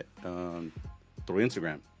 We met through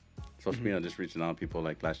Instagram, social media, just reaching out to people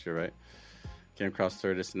like last year, right? Came across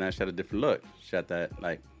her, this and that. She had a different look. She had that,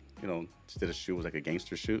 like, she did a shoot, it was like a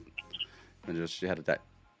gangster shoot. And just she had that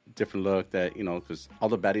different look that, because all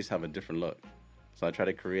the baddies have a different look. So I try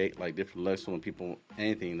to create, like, different looks. So when people,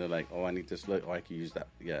 anything, they're like, oh, I need this look. Oh, I can use that.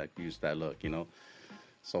 Yeah, I can use that look,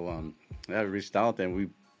 So, we reached out and we,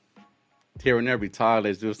 here and there, we talked,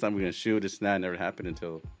 let's do something, we're going to shoot. This and that never happened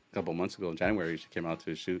until a couple months ago in January. She came out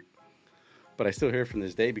to a shoot. But I still hear from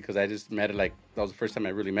this day because I just met her, like, that was the first time I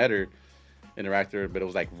really met her, interacted her, but it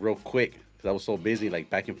was, like, real quick because I was so busy, like,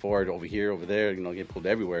 back and forth, over here, over there, getting pulled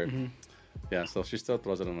everywhere. Mm-hmm. Yeah, so she still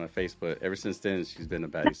throws it on my face, but ever since then, she's been a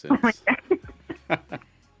baddie since.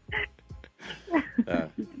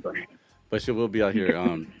 But she will be out here.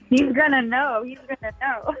 He's gonna know.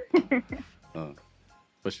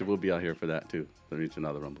 But she will be out here for that too. To reach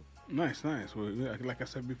another Rumble. Nice. Well, like I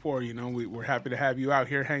said before, we're happy to have you out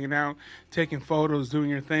here hanging out, taking photos, doing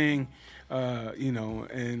your thing,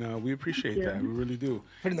 and we appreciate that. We really do.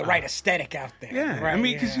 Putting the right aesthetic out there. Yeah, right, I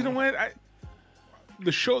mean, because you know what?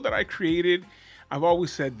 The show that I created, I've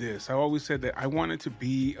always said this. I always said that I wanted to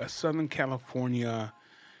be a Southern California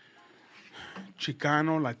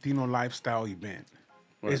Chicano Latino lifestyle event.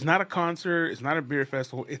 Right. It's not a concert. It's not a beer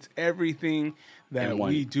festival. It's everything that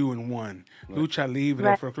we do in one. Right. Lucha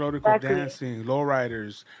Libre, folklorico dancing,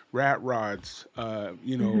 lowriders, rat rods,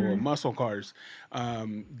 muscle cars.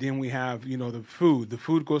 Then we have, the food. The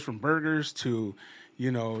food goes from burgers to Mi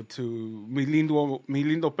Lindo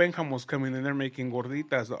Pénjamo's coming and they're making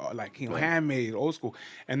gorditas, handmade, old school.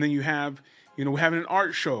 And then you have, we're having an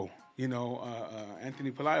art show.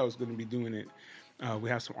 Anthony Pelayo is going to be doing it. We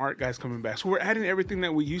have some art guys coming back. So we're adding everything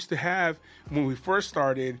that we used to have when we first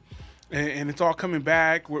started. And it's all coming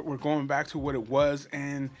back. We're going back to what it was.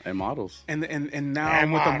 And models. And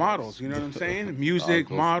now with the models. You know what I'm saying? Music,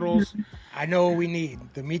 models. I know what we need.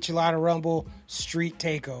 The Michelada Rumble Street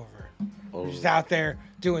Takeover. We're just out there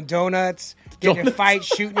doing donuts, getting in fights,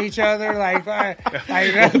 shooting each other. That's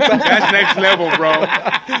next level, bro.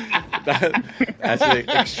 That's an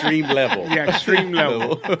extreme level. Yeah, extreme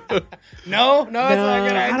level. No, it's not a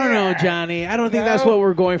good idea. I don't know, Johnny. I don't think that's what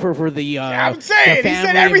we're going for the. I'm saying he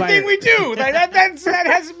said everything we do. That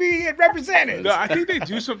has to be represented. No, I think they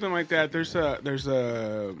do something like that. There's a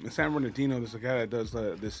in San Bernardino. There's a guy that does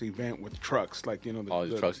this event with trucks, like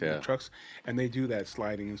the trucks, and they do that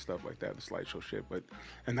sliding and stuff like that, the slideshow shit.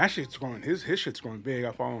 And that shit's growing. His shit's growing big.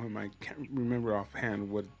 I follow him. I can't remember offhand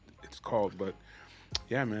what it's called, but.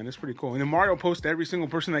 Yeah, man, it's pretty cool. And then Mario posts every single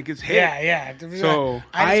person that gets hit. Yeah. So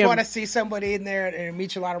I just want to see somebody in there in a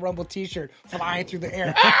Michelada Rumble T-shirt flying through the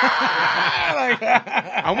air.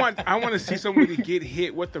 I want to see somebody get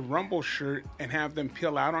hit with the Rumble shirt and have them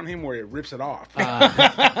peel out on him where it rips it off.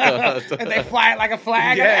 And they fly it like a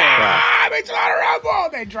flag. Yeah. Michelada Rumble.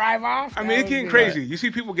 They drive off. I mean, it's getting crazy. You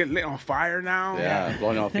see people get lit on fire now. Yeah,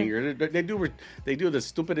 blowing off fingers. They do the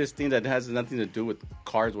stupidest thing that has nothing to do with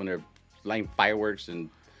cars when they're lighting fireworks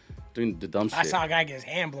and doing the dumb shit. I saw a guy get his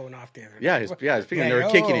hand blown off there. Yeah, his fingers. They were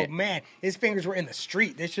kicking it. Oh man, his fingers were in the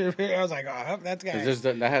street. I was like, oh, that's guy.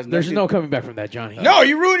 There's no coming back from that, Johnny. No,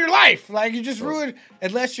 you ruined your life. Like you just ruined.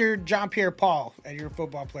 Unless you're John Pierre Paul and you're a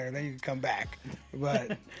football player, then you can come back.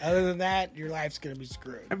 But other than that, your life's gonna be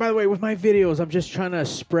screwed. And by the way, with my videos, I'm just trying to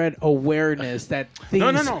spread awareness that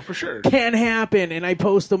things no, for sure can happen, and I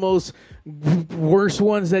post the most worst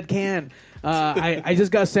ones that can. I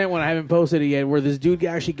just got sent one. I haven't posted it yet. Where this dude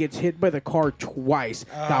actually gets hit by the car twice,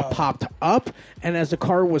 got popped up, and as the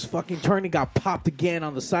car was fucking turning, got popped again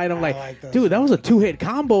on the side. I'm like, dude, that was a 2-hit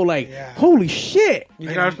combo. Like, holy shit! You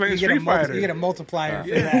get a multiplier for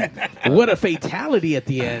that. What a fatality at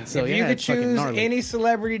the end. So if you could choose any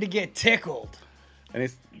celebrity to get tickled,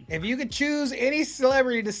 if you could choose any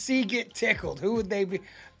celebrity to see get tickled, who would they be?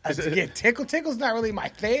 To get tickled? Tickle's not really my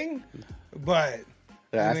thing, but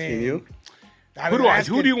they're asking you.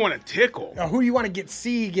 Who do you want to tickle? Who do you want to get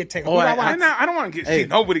tickled? I don't want to see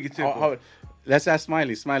nobody get tickled. Let's ask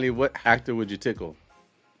Smiley. Smiley, what actor would you tickle?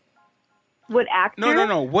 What actor?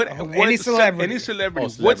 No. What any celebrity? Any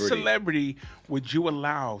celebrity. What celebrity would you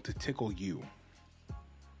allow to tickle you?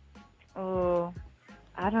 Oh,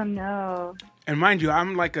 I don't know. And mind you,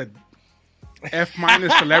 I'm like a F-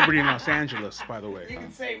 celebrity in Los Angeles, by the way. You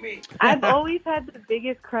can say me. I've always had the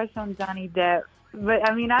biggest crush on Johnny Depp. But,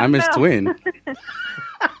 I mean, I'm his twin.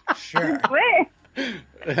 Sure. Twin.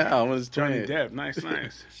 Yeah, I was Johnny Depp. Nice.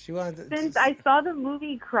 Since I saw the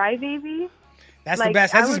movie Cry Baby. That's the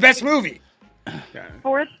best. That's his best movie.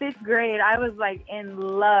 4th, 5th grade, I was like in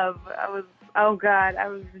love. I was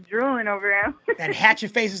drooling over him. And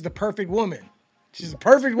Hatchet Face is the perfect woman. She's a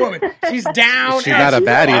perfect woman. She's down. She's not a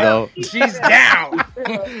baddie, though. She's down.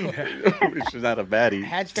 She's not a baddie.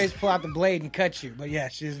 Hatchet Face pull out the blade and cut you. But yeah,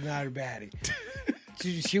 she's not a baddie.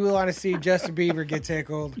 She would want to see Justin Bieber get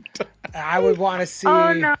tickled. I would want to see.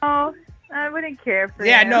 Oh, no. I wouldn't care for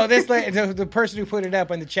Yeah, him. no, the person who put it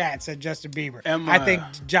up in the chat said Justin Bieber. Emma. I think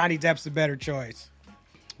Johnny Depp's the better choice.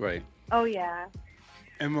 Right. Oh, yeah.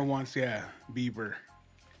 Emma wants, Bieber.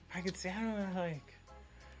 I could say,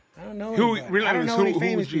 I don't know. Who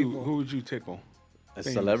famous people. Who would you tickle? A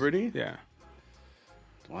celebrity? Yeah.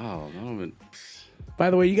 Wow. By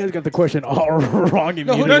the way, you guys got the question all wrong.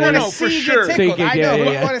 No, for sure. I know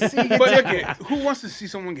who want to see get But look, tickled. who wants to see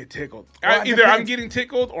someone get tickled? Well, Either I'm getting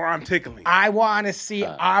tickled or I'm tickling. I want to see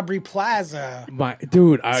Aubrey Plaza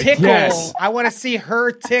tickle. Yes. I want to see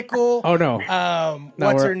her tickle. Oh, no.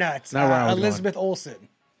 What's her nuts? Not Elizabeth Olsen.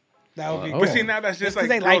 That would be But good. see, now that's just like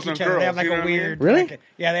they girls like each on other. girls. They have like you know a what I mean? weird. Really?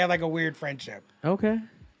 They have like a weird friendship. Okay.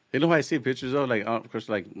 You know who I see pictures of? Like, of course,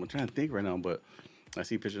 like, I'm trying to think right now, but I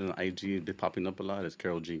see pictures on IG been popping up a lot. It's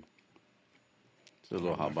Karol G. She's a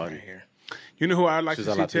little hot body. Right here. You know who I'd like She's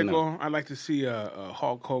to a see Latina. tickle? I'd like to see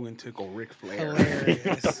Hulk Hogan tickle Ric Flair.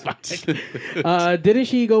 Hilarious. Didn't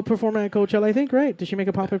she go perform at Coachella, I think, right? Did she make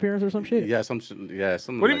a pop appearance or some shit? Yeah, some.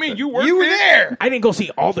 What do you mean? You worked You were there. I didn't go see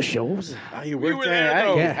all the shows. You were worked there, there.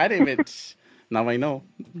 though. I didn't even. Now I know.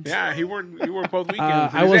 Yeah, he worked both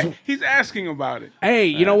weekends. He's asking about it. Hey,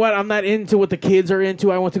 you know what? I'm not into what the kids are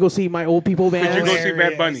into. I want to go see my old people Did you band. go see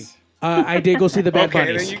Bad Bunny? I did go see the Bad Okay,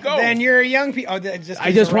 Bunnies. then you go. Then you're a young people. I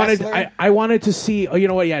just wanted. I wanted to see. Oh, you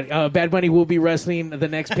know what? Yeah, Bad Bunny will be wrestling the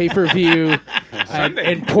next pay-per-view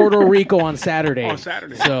in Puerto Rico on Saturday. On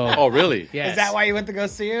Saturday. So, Oh, really? yes. Is that why you went to go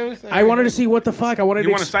see him? I wanted to see what the fuck. I wanted You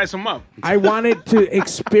to. want to size him up? I wanted to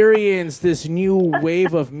experience this new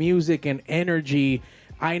wave of music and energy.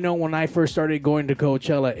 I know when I first started going to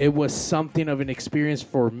Coachella, it was something of an experience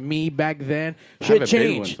for me back then. Shit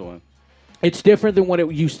changed. It's different than what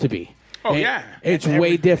it used to be. Oh, yeah. It's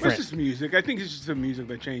way different. It's just music. I think it's just the music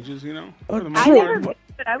that changes, you know? Oh, For the most I true. part. never been,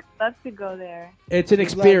 but I would love to go there. It's an Love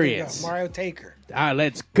to go. experience. Mario Taker.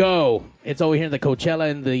 Let's go. It's over here in the Coachella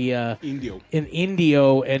in the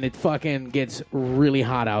Indio, and it fucking gets really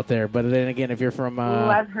hot out there. But then again, if you're from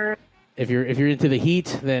I've heard. if you're into the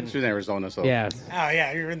heat, then She's in Arizona, so yeah, Oh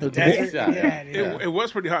yeah, you're in the The- desert. yeah. Dude. It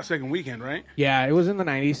was pretty hot second weekend, right? yeah, it was in the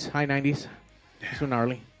 90s, high 90s. It's so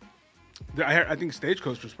gnarly. I think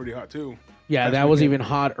Stagecoach was pretty hot, too. Yeah, that was even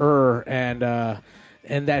hotter, and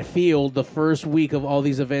that field, the first week of all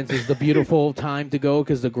these events is the beautiful time to go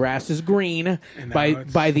because the grass is green. And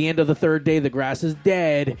By the end of the third day, the grass is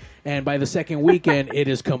dead, and by the second weekend, it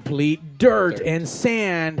is complete dirt and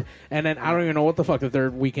sand. And then I don't even know what the fuck the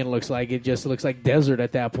third weekend looks like. It just looks like desert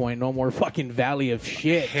at that point. No more fucking valley of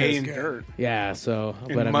shit. Hay and dirt. Yeah, so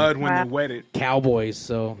And but mud I mean, when they wet it. Cowboys.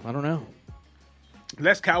 So I don't know.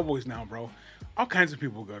 Less Cowboys now, bro. All kinds of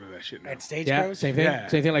people go to that shit now. At Stagecoach. Yeah, same thing. Yeah.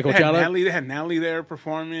 Same thing like They had Coachella. They had Nelly there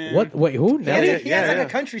performing. What? Wait, who? He Nelly? has like a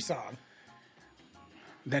country song.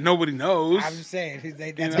 That nobody knows. I'm just saying.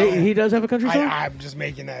 He does have a country song. I'm just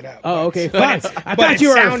making that up. Oh, okay. But Fuck. I but thought it you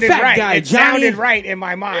were a sounded fat right. guy, It Johnny. sounded right in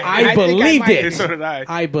my mind. I think believed might it. be. So did I.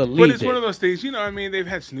 I believed But it's it. one of those things, you know what I mean? They've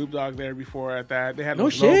had Snoop Dogg there before at that. They had No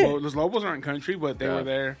Los shit. Lobos. Los Lobos aren't country, but they were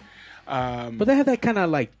there. But they have that kind of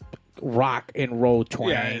like rock and roll twang.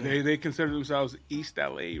 Yeah, they consider themselves East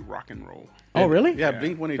LA rock and roll. Oh, really? Yeah, Yeah.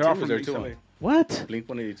 Blink They're all 182 was from there East too. LA. What? Blink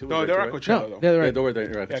 182. No, they're at Coachella, No, though. they're Yeah, right. they were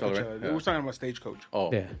there at Yeah, Coachella, Coachella. right? We Yeah. were talking about Stagecoach.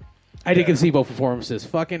 Oh, Yeah. I did see both performances.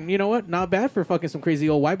 Fucking, you know what? Not bad for fucking some crazy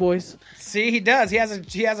old white boys. See, he does. He has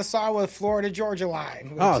a song with Florida Georgia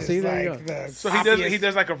Line. Which Oh, is see, there you like go. the So poppiest- he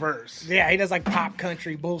does like a verse. Yeah, he does like pop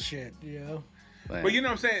country bullshit. You know. man. But you know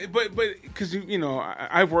what I'm saying? But because you know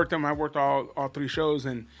I've worked them. I worked all 3 shows,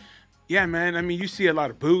 and yeah, man. I mean, you see a lot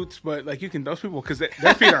of boots, but like you can those people because their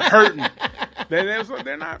feet are hurting.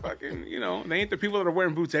 They're not fucking. You know, they ain't the people that are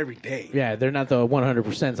wearing boots every day. Yeah, they're not the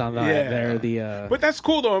 100% on that. Yeah. They're the. But that's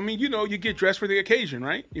cool though. I mean, you know, you get dressed for the occasion,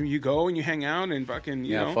 right? You go and you hang out and fucking,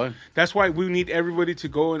 you know. Fun. That's why we need everybody to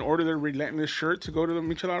go and order their Relentless shirt to go to the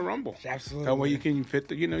Michelada Rumble. Absolutely. That way you can fit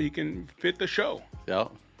the, you can fit the show. Yeah,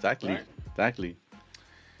 exactly. Right. Exactly.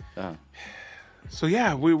 So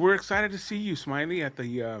yeah, we're excited to see you, Smiley, at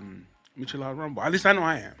the Michelada Rumble. At least I know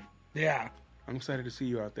I am. Yeah. I'm excited to see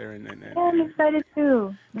you out there and Yeah, I'm excited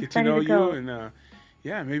too. I'm get to excited know you go. and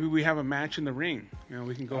yeah, maybe we have a match in the ring. You know,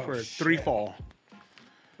 we can go for a 3-fall.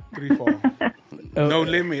 3-fall. No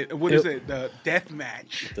limit. What is it? The death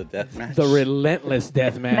match. The death match. The Relentless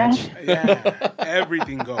death match. Yeah,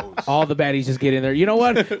 everything goes. All the baddies just get in there. You know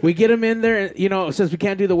what? We get them in there. You know, since we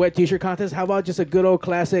can't do the wet T-shirt contest, how about just a good old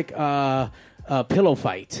classic pillow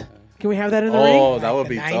fight? Can we have that in the Oh, ring? that would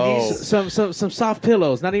be the 90s. dope. Some soft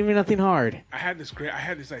pillows, not even nothing hard. I had this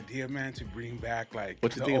idea, man, to bring back like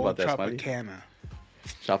What you the think old about that, Smiley? Tropicana.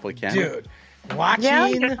 Shop with camera. Dude, watching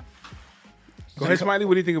Yeah. Go ahead, Smiley.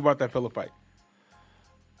 What do you think about that pillow fight?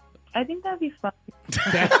 I think that'd be fun.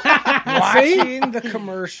 watching the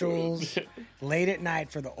commercials late at night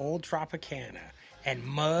for the old Tropicana and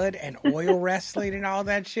mud and oil wrestling and all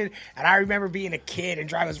that shit. And I remember being a kid and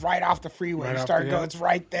driving us right off the freeway. Right and off started the going, hill. it's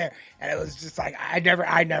right there. And it was just like, I never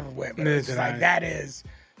went. But it Neither was just did like, I. that is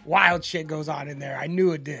wild shit goes on in there. I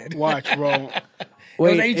knew it did. Watch, bro.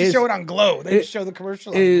 They used to show it on Glow. They used to show the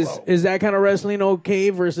commercial on Glow. Is that kind of wrestling okay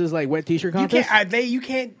versus like wet T-shirt You contest? can't. You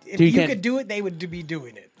can't. If You you can't- could do it, they would be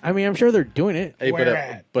doing it. I mean, I'm sure they're doing it. Hey, Where but at?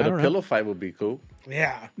 a, but I a don't know. pillow fight would be cool.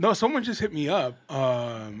 Yeah. No, someone just hit me up.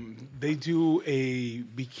 They do a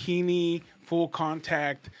bikini full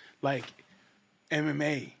contact like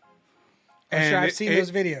MMA. I'm sure I've it- seen it-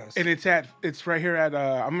 those videos. And it's right here at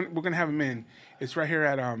we're gonna have them in. It's right here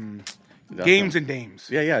at That's Games right. and Dames.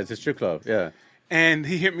 Yeah, it's a strip club. Yeah. And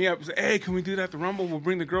he hit me up and said, "Hey, can we do that at the Rumble? We'll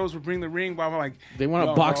bring the girls, we'll bring the ring." Blah blah. Like They want to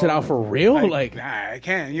no, box bro. it out for real? Like, Nah, I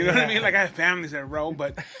can't. You know what I mean? Like I have families that row,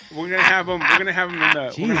 but we're gonna have them. We're gonna have them in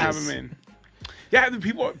the. We're gonna have Jesus. them in. Yeah, the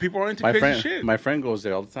people are into My crazy shit. my friend goes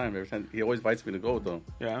there all the time. Every time he always invites me to go with him.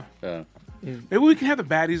 Yeah. Yeah. Maybe we can have the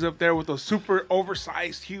baddies up there with those super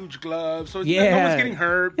oversized, huge gloves, so Yeah. no one's getting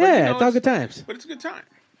hurt. But, yeah, you know, it's all good times. But it's a good time.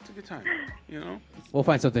 It's a good time. You know. We'll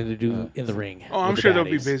find something to do in the ring. Oh, I'm with the sure they'll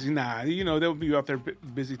be baddies. busy. Nah, you know they'll be out there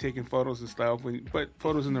busy taking photos and stuff. But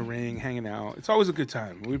photos in the ring, hanging out. It's always a good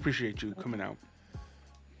time. We appreciate you coming out.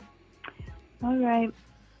 All right.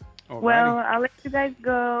 Alrighty. Well, I'll let you guys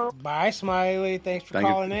go. Bye, Smiley. Thanks for Thank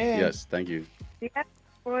calling you. in. Yes, thank you. Yeah,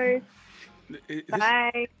 of course.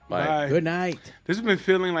 Bye. Bye. Bye. Good night. This has been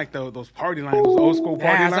feeling like those party lines, those old school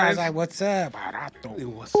party Yeah, so I lines. was like, what's up? Hey,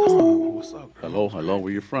 what's up? What's up? Bro? Hello,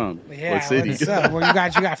 where you from? Yeah, What city? what's up? Well, you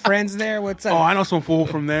got friends there? What's up? Oh, I know some fool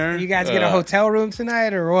from there. You guys get a hotel room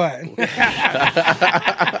tonight or what?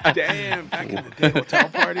 Damn, back in the day, hotel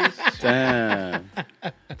parties. Damn.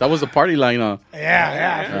 That was a party line, huh? yeah,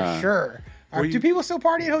 Yeah. for sure. Do people still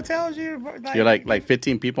party at hotels? You're like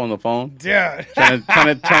 15 people on the phone dude. trying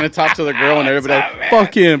to talk to the girl and everybody like,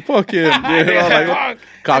 fuck him. You know, like,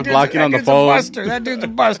 cock blocking on the phone. That dude's a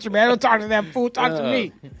buster, man. Don't talk to that fool. Talk to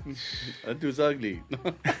me. That dude's ugly.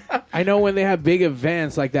 I know when they have big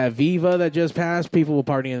events like that Viva that just passed, people will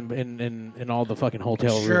party in all the fucking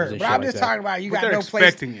hotel rooms. Sure, and but shit I'm like just that. talking about you But got they're no place.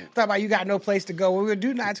 expecting it. Talking about you got no place to go. What we're gonna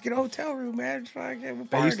do now is get a hotel room, man. Just fucking we'll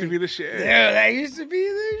That used to party. be the shit. Yeah, that used to be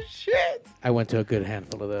the shit. I went to a good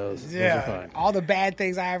handful of those. Those are Yeah, fun. all the bad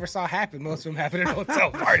things I ever saw happen, most of them happened at hotel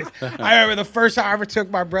parties. I remember the first time I ever took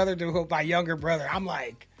my brother to my younger brother. I'm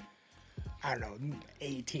like, I don't know,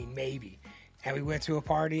 18 maybe. And we went to a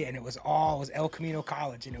party, and it was El Camino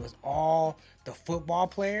College, and it was all the football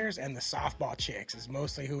players and the softball chicks is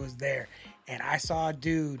mostly who was there. And I saw a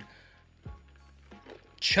dude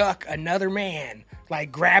chuck another man,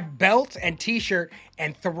 like grab belt and t-shirt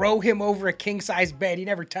and throw him over a king-size bed. He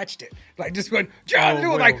never touched it. Like just went, John,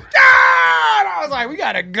 Oh, like, wait. ah! I was like, we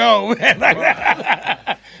gotta go, man.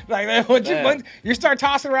 Like when you start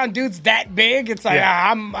tossing around dudes that big, it's like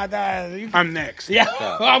I'm next. Yeah,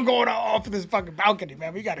 I'm going off of this fucking balcony,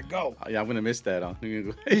 man. We gotta go. Yeah, I'm gonna miss that.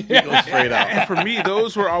 You go straight out. And for me,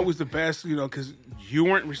 those were always the best, because you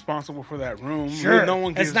weren't responsible for that room. Sure, no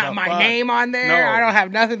one gives it's not a my fuck. name on there. No. I don't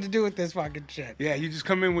have nothing to do with this fucking shit. Yeah, you just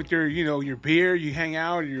come in with your, your beer, you hang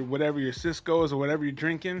out, your whatever, your Cisco's or whatever you're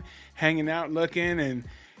drinking, hanging out, looking, and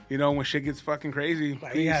when shit gets fucking crazy,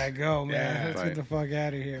 Like, we gotta go, man. Yeah, Let's get the fuck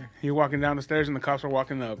out of here. You're walking down the stairs and the cops are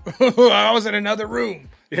walking up. I was in another room.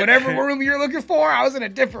 Whatever room you're looking for, I was in a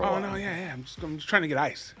different one. Oh no, yeah. I'm just trying to get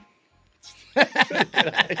ice.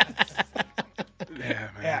 Yeah,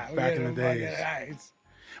 man. Back in the days.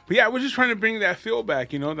 But yeah, we're just trying to bring that feel back,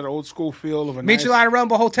 that old school feel of a Meet You Line of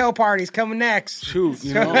Rumble hotel parties coming next. Shoot,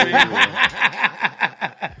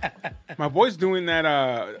 my boy's doing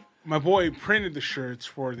that. My boy printed the shirts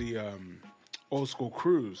for the old school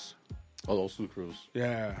cruise. Oh, the old school cruise.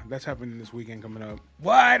 Yeah, that's happening this weekend coming up.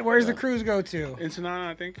 What? Where's the cruise go to?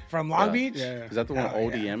 Ensenada, I think. From Long Beach? Yeah. Is that the one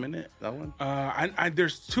ODM in it? That one?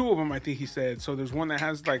 There's two of them, I think he said. So there's one that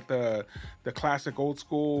has like the classic old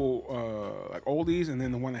school like oldies, and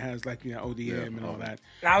then the one that has like ODM and all that.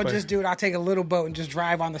 I would just do it. I'll take a little boat and just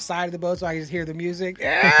drive on the side of the boat so I can just hear the music.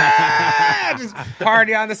 Yeah, just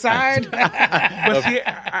party on the side. But see,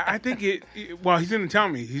 I think well, he's gonna tell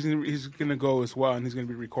me he's gonna go as well, and he's gonna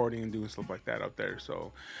be recording and doing stuff like that up there.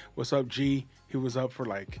 So, what's up, G? He was up for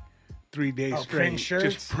like 3 days straight,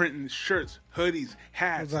 just printing shirts, hoodies,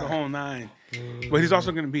 hats, the whole nine. But he's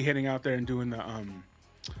also gonna be heading out there and doing the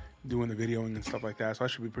videoing and stuff like that. So that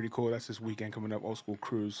should be pretty cool. That's this weekend coming up, Old School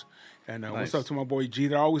Cruise. And what's up to my boy G?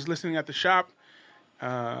 They're always listening at the shop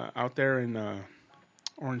out there in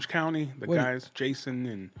Orange County. The guys,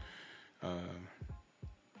 Jason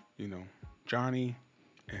and Johnny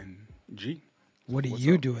and G. What are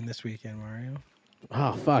you doing this weekend, Mario?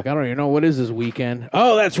 Oh, fuck. I don't even know. What is this weekend?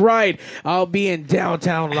 Oh, that's right. I'll be in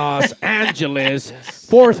downtown Los Angeles,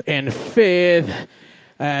 4th and 5th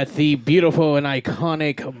at the beautiful and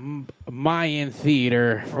iconic Mayan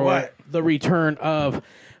Theater for the return of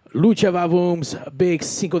Lucha Vavoom's big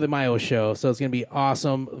Cinco de Mayo show. So it's going to be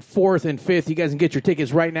awesome. 4th and 5th. You guys can get your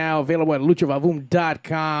tickets right now. Available at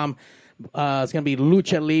luchavavoom.com. It's going to be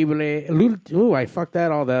Lucha Libre. I fucked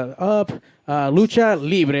that all that up. Lucha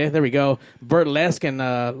Libre. There we go. Burlesque and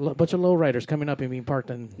a bunch of lowriders coming up and being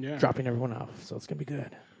parked and dropping everyone off. So it's going to be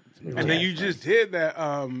good. And then you just did that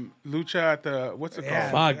Lucha at the, what's it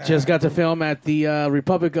called? Fuck, just got to film at the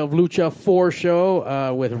Republic of Lucha 4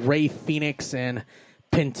 show with Ray Phoenix and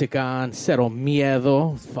Pentagon, Cero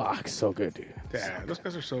Miedo. Fuck, so good, dude. Yeah, those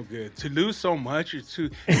guys are so good. To lose so much, hey,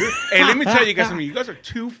 let me tell you guys something. You guys are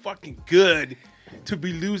too fucking good to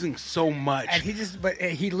be losing so much. And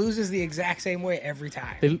he loses the exact same way every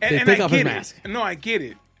time. They take off his mask. No, I get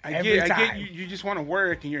it. I get you just want to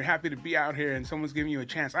work and you're happy to be out here and someone's giving you a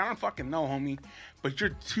chance. I don't fucking know, homie, but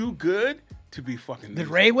you're too good to be fucking. Did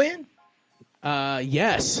Ray win?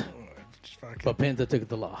 Yes. But Penta took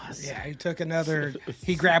the loss. Yeah, he took another.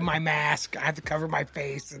 He grabbed my mask. I have to cover my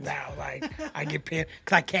face, and now I get pinned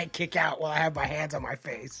because I can't kick out while I have my hands on my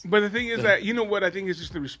face. But the thing is that what I think is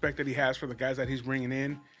just the respect that he has for the guys that he's bringing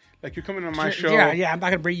in. Like, you're coming on my show. Yeah, I'm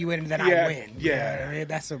not gonna bring you in and then I win. Yeah, I mean,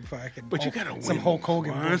 that's some fucking. But you gotta win some Hulk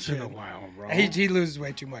Hogan once bullshit. in a while, bro. He loses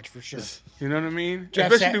way too much for sure. You know what I mean?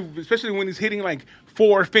 Jeff Especially when he's hitting like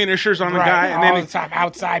 4 finishers on the guy, and all then the time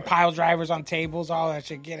outside pile drivers on tables, all that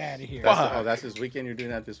shit. Get out of here. That's this weekend. You're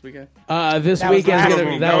doing that this weekend? This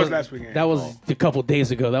weekend. That was last weekend. That was a couple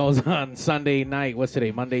days ago. That was on Sunday night. What's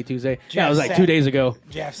today? Monday, Tuesday. Jeff That was like 2 days ago.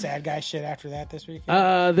 Do you have sad guy shit after that this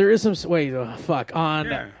weekend? There is some. Wait, fuck.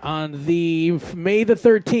 On the May the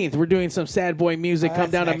 13th, we're doing some sad boy music.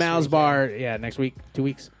 Come down to Mal's Bar. Yeah, next week. 2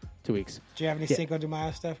 weeks. 2 weeks. Do you have any Cinco de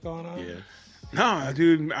Mayo stuff going on? Yeah. No,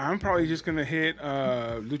 dude, I'm probably just gonna hit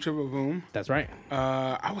Lucha Vavoom. That's right.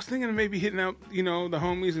 I was thinking of maybe hitting up, the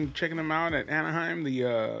homies and checking them out at Anaheim,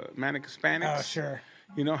 the Manic Hispanics. Oh, sure.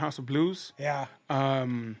 House of Blues. Yeah.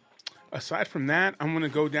 Aside from that, I'm gonna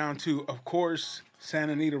go down to, of course,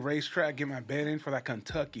 Santa Anita Racetrack, get my bet in for that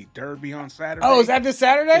Kentucky Derby on Saturday. Oh, is that this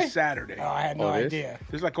Saturday? It's Saturday. Oh, I had no idea.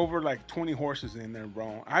 There's over 20 horses in there,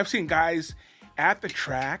 bro. I've seen guys at the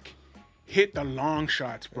track hit the long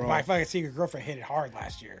shots, bro. My fucking secret girlfriend hit it hard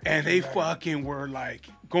last year. And they fucking were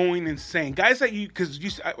going insane. Guys that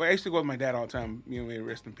I used to go with my dad all the time, may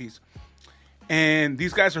rest in peace. And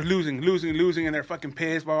these guys are losing, and they're fucking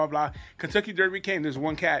pissed, blah, blah, blah. Kentucky Derby came. There's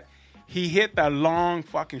one cat. He hit the long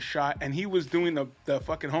fucking shot, and he was doing the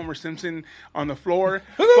fucking Homer Simpson on the floor.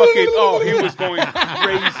 He was going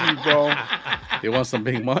crazy, bro. He wants some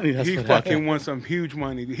big money. That's He what fucking happened. won some huge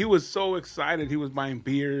money. He was so excited. He was buying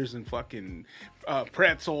beers and fucking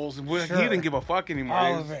pretzels. He didn't give a fuck anymore.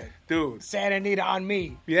 All of it. Dude. Santa Anita on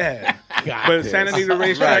me. Yeah. Got But this. Santa Anita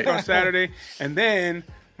racetrack Right. on Saturday. And then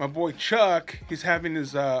my boy Chuck, he's having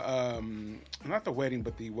his, not the wedding,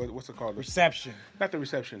 but the, what's it called? Reception. Not the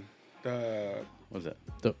reception. The What's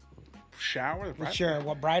that? shower? The Sure.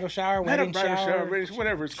 What, bridal shower? Not a Wedding bridal shower? wedding,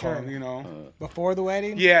 whatever it's Sure. called, you know. Before the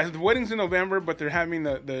wedding? Yeah, the wedding's in November, but they're having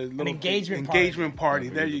the little engagement party.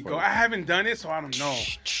 There you go. I haven't done it, so I don't know.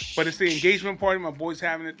 But it's the engagement party. My boy's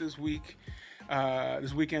having it this week,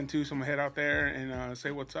 this weekend too. So I'm gonna head out there and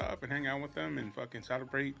say what's up and hang out with them and fucking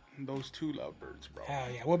celebrate those two lovebirds, bro. Hell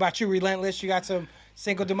yeah. What about you, Relentless? You got some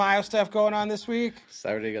Cinco de Mayo stuff going on this week?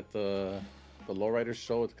 Saturday got the Lowrider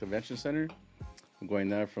show at the convention center. I'm going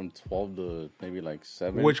there from 12 to maybe like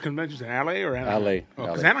 7. Which conventions in LA or Anaheim? LA.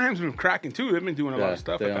 Because LA. Anaheim's been cracking too. They've been doing a lot of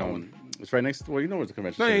stuff at that one. It's right next to, well, you know where the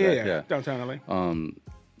convention No, center is, yeah. right? Downtown LA.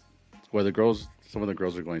 Where some of the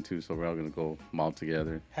girls are going too, so we're all going to go mall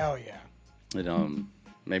together. Hell yeah. And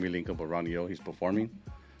maybe link up with Ronnie O. He's performing.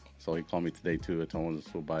 So he called me today too. I told him to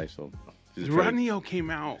swing by. So Rodney O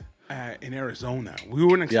came out in Arizona. We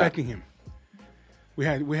weren't expecting him. We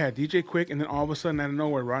had DJ Quick, and then all of a sudden out of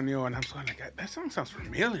nowhere, Rodney O, and I'm like, that song sounds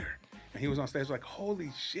familiar. And he was on stage like,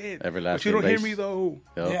 holy shit! But you don't hear me though.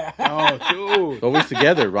 Yep. Yeah. Oh, dude. Always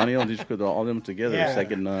together. Ronnie O and DJ Quick, all of them together. Yeah.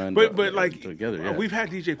 Second None. But like together. Yeah. we've had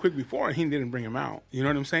DJ Quick before, and he didn't bring him out. You know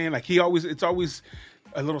what I'm saying? Like it's always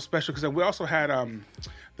a little special because we also had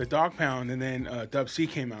the Dog Pound, and then Dub C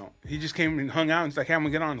came out. He just came and hung out, and it's like, hey, I'm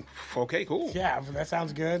gonna get on. Okay, cool. Yeah, that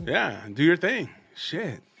sounds good. Yeah, do your thing.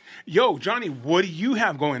 Shit. Yo, Johnny, what do you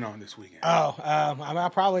have going on this weekend? I'll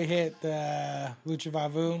probably hit Lucha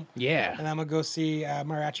Vavoom. Yeah. And I'm going to go see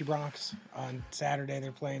Mariachi Bronx on Saturday.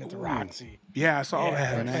 They're playing at the Roxy. Yeah, I saw They're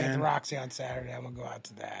that, playing at the man. Roxy on Saturday. I'm going to go out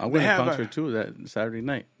to that. I'm going to have concert too that Saturday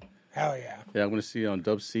night. Hell yeah. Yeah, I'm going to see on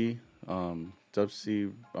Dub C,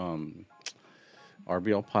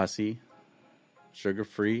 RBL Posse, Sugar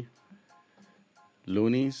Free,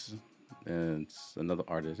 Loonies, and another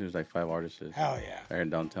artist. There's like 5 artists. Hell yeah. There in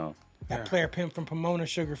downtown. That Player Pimp from Pomona,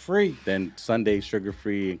 Sugar Free. Then Sunday, Sugar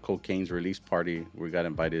Free and Cocaine's release party. We got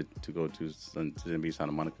invited to go to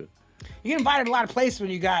Santa Monica. You get invited a lot of places when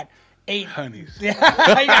you got 8 Honeys. you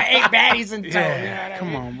got 8 baddies in tow. Yeah, You know what come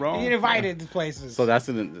I mean? on, bro. You get invited to places. So that's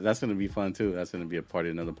gonna be fun too. That's gonna be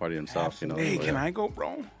another party himself. Absolutely. Hey, So, can I go,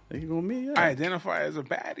 bro? You can go with me. Yeah. I identify as a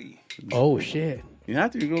baddie. Oh shit. You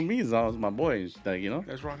have to go with me as long as my boy. Like,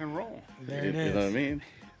 That's rock and roll. There it you is. know what I mean?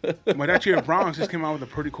 Modachi Bronx just came out with a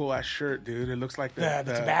pretty cool ass shirt, dude. It looks like The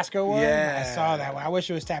Tabasco one? Yeah. I saw that one. I wish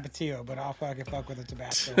it was Tapatio, but I'll fucking fuck with the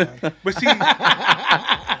Tabasco one. But see,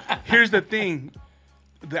 here's the thing.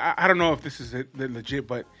 I don't know if this is legit,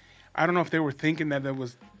 but I don't know if they were thinking that it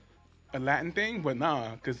was a Latin thing, but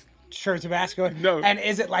nah, because Sure, Tabasco. No. And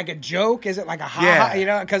is it like a joke? Is it like a ha-ha? Yeah. You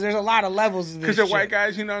know, because there's a lot of levels of this because they're white shit.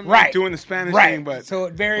 guys, you know, what I mean? Right. Doing the Spanish Right. thing, but So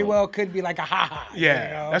it very well could be like a ha-ha. yeah,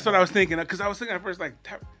 you know? that's what I was thinking. Because I was thinking at first like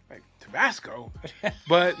Tabasco,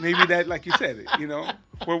 but maybe that, like you said, you know,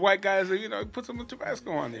 we're white guys, put some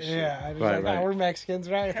Tabasco on this shit. Yeah, I was Right, like, right. oh, we're Mexicans,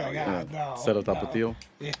 right? It's like, yeah. no. Set up no. Tapatio.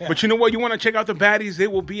 Yeah. But you know what? You want to check out the Baddies? They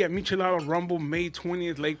will be at Michelada Rumble May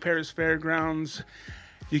 20th, Lake Paris Fairgrounds.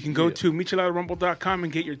 You can go to micheladarumble.com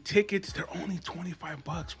and get your tickets. They're only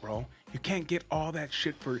 $25, bro. You can't get all that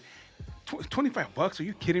shit for $25. Are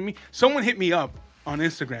you kidding me? Someone hit me up on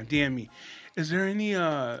Instagram, DM me. Is there any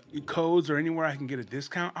codes or anywhere I can get a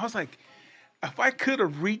discount? I was like, if I could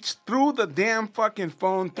have reached through the damn fucking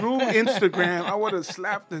phone, through Instagram, I would have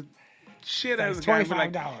slapped the shit out of the guy.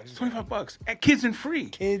 $25. It's $25. At Kids and Free.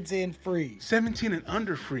 Kids in free. 17 and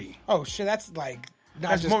under free. Oh, shit, that's like not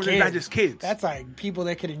That's just more than kids. not just kids. That's like people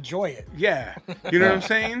that could enjoy it. Yeah. You know what I'm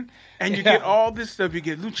saying? And you Yeah. get all this stuff. You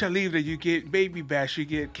get Lucha Libre. You get Baby Bash. You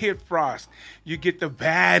get Kid Frost. You get the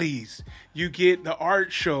Baddies. You get the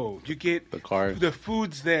art show. You get The cars. The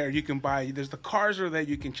food's there you can buy. There's the cars are there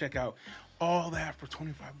you can check out. All that for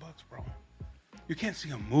 $25, bro. You can't see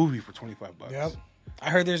a movie for $25. Yep. I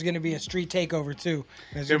heard there's going to be a street takeover too.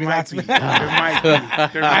 There's There gonna might lots be. of- There might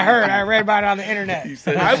be. I read about it on the internet.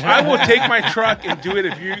 I will take my truck and do it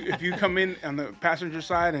if you come in on the passenger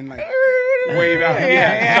side and like wave out.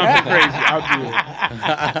 Something crazy.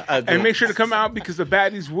 I'll do it. And make sure to come out because the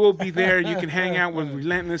Baddies will be there. You can hang out with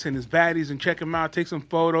Relentless and his Baddies and check him out. Take some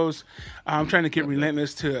photos. I'm trying to get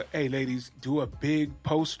Relentless to, hey ladies, do a big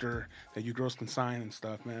poster that you girls can sign and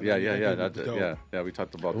stuff, man. Yeah. That'd be dope. Yeah. We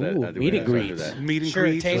talked about Ooh, that. I think meet we and gotta do greets. that. Meet and Sure,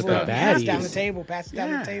 greets. table. the Pass baddies. down the table. Pass it down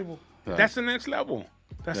Yeah. the table. That's the next level.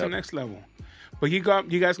 That's the Yep. next level. But you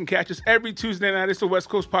guys can catch us every Tuesday night. It's the West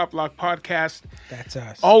Coast Pop Lock Podcast. That's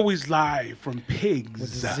us. Always live from Pigs.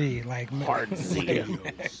 With a Z, like Hard Z.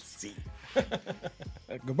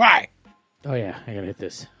 Goodbye. Oh yeah, I gotta hit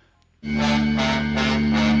this.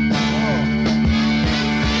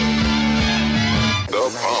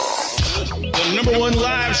 The number one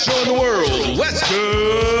live show in the world, West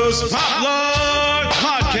Coast Pop Lock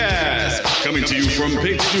Podcast. Coming to you from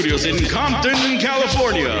Pig Studios in Compton,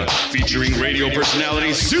 California. Featuring radio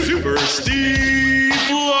personality Super Steve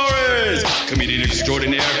Flores. Comedian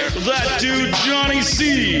extraordinaire, that dude Johnny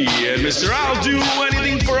C. And Mr. I'll do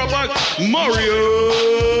anything for a buck, Mario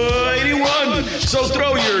 81. So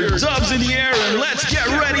throw your dubs in the air and let's get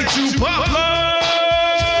ready to pop lock.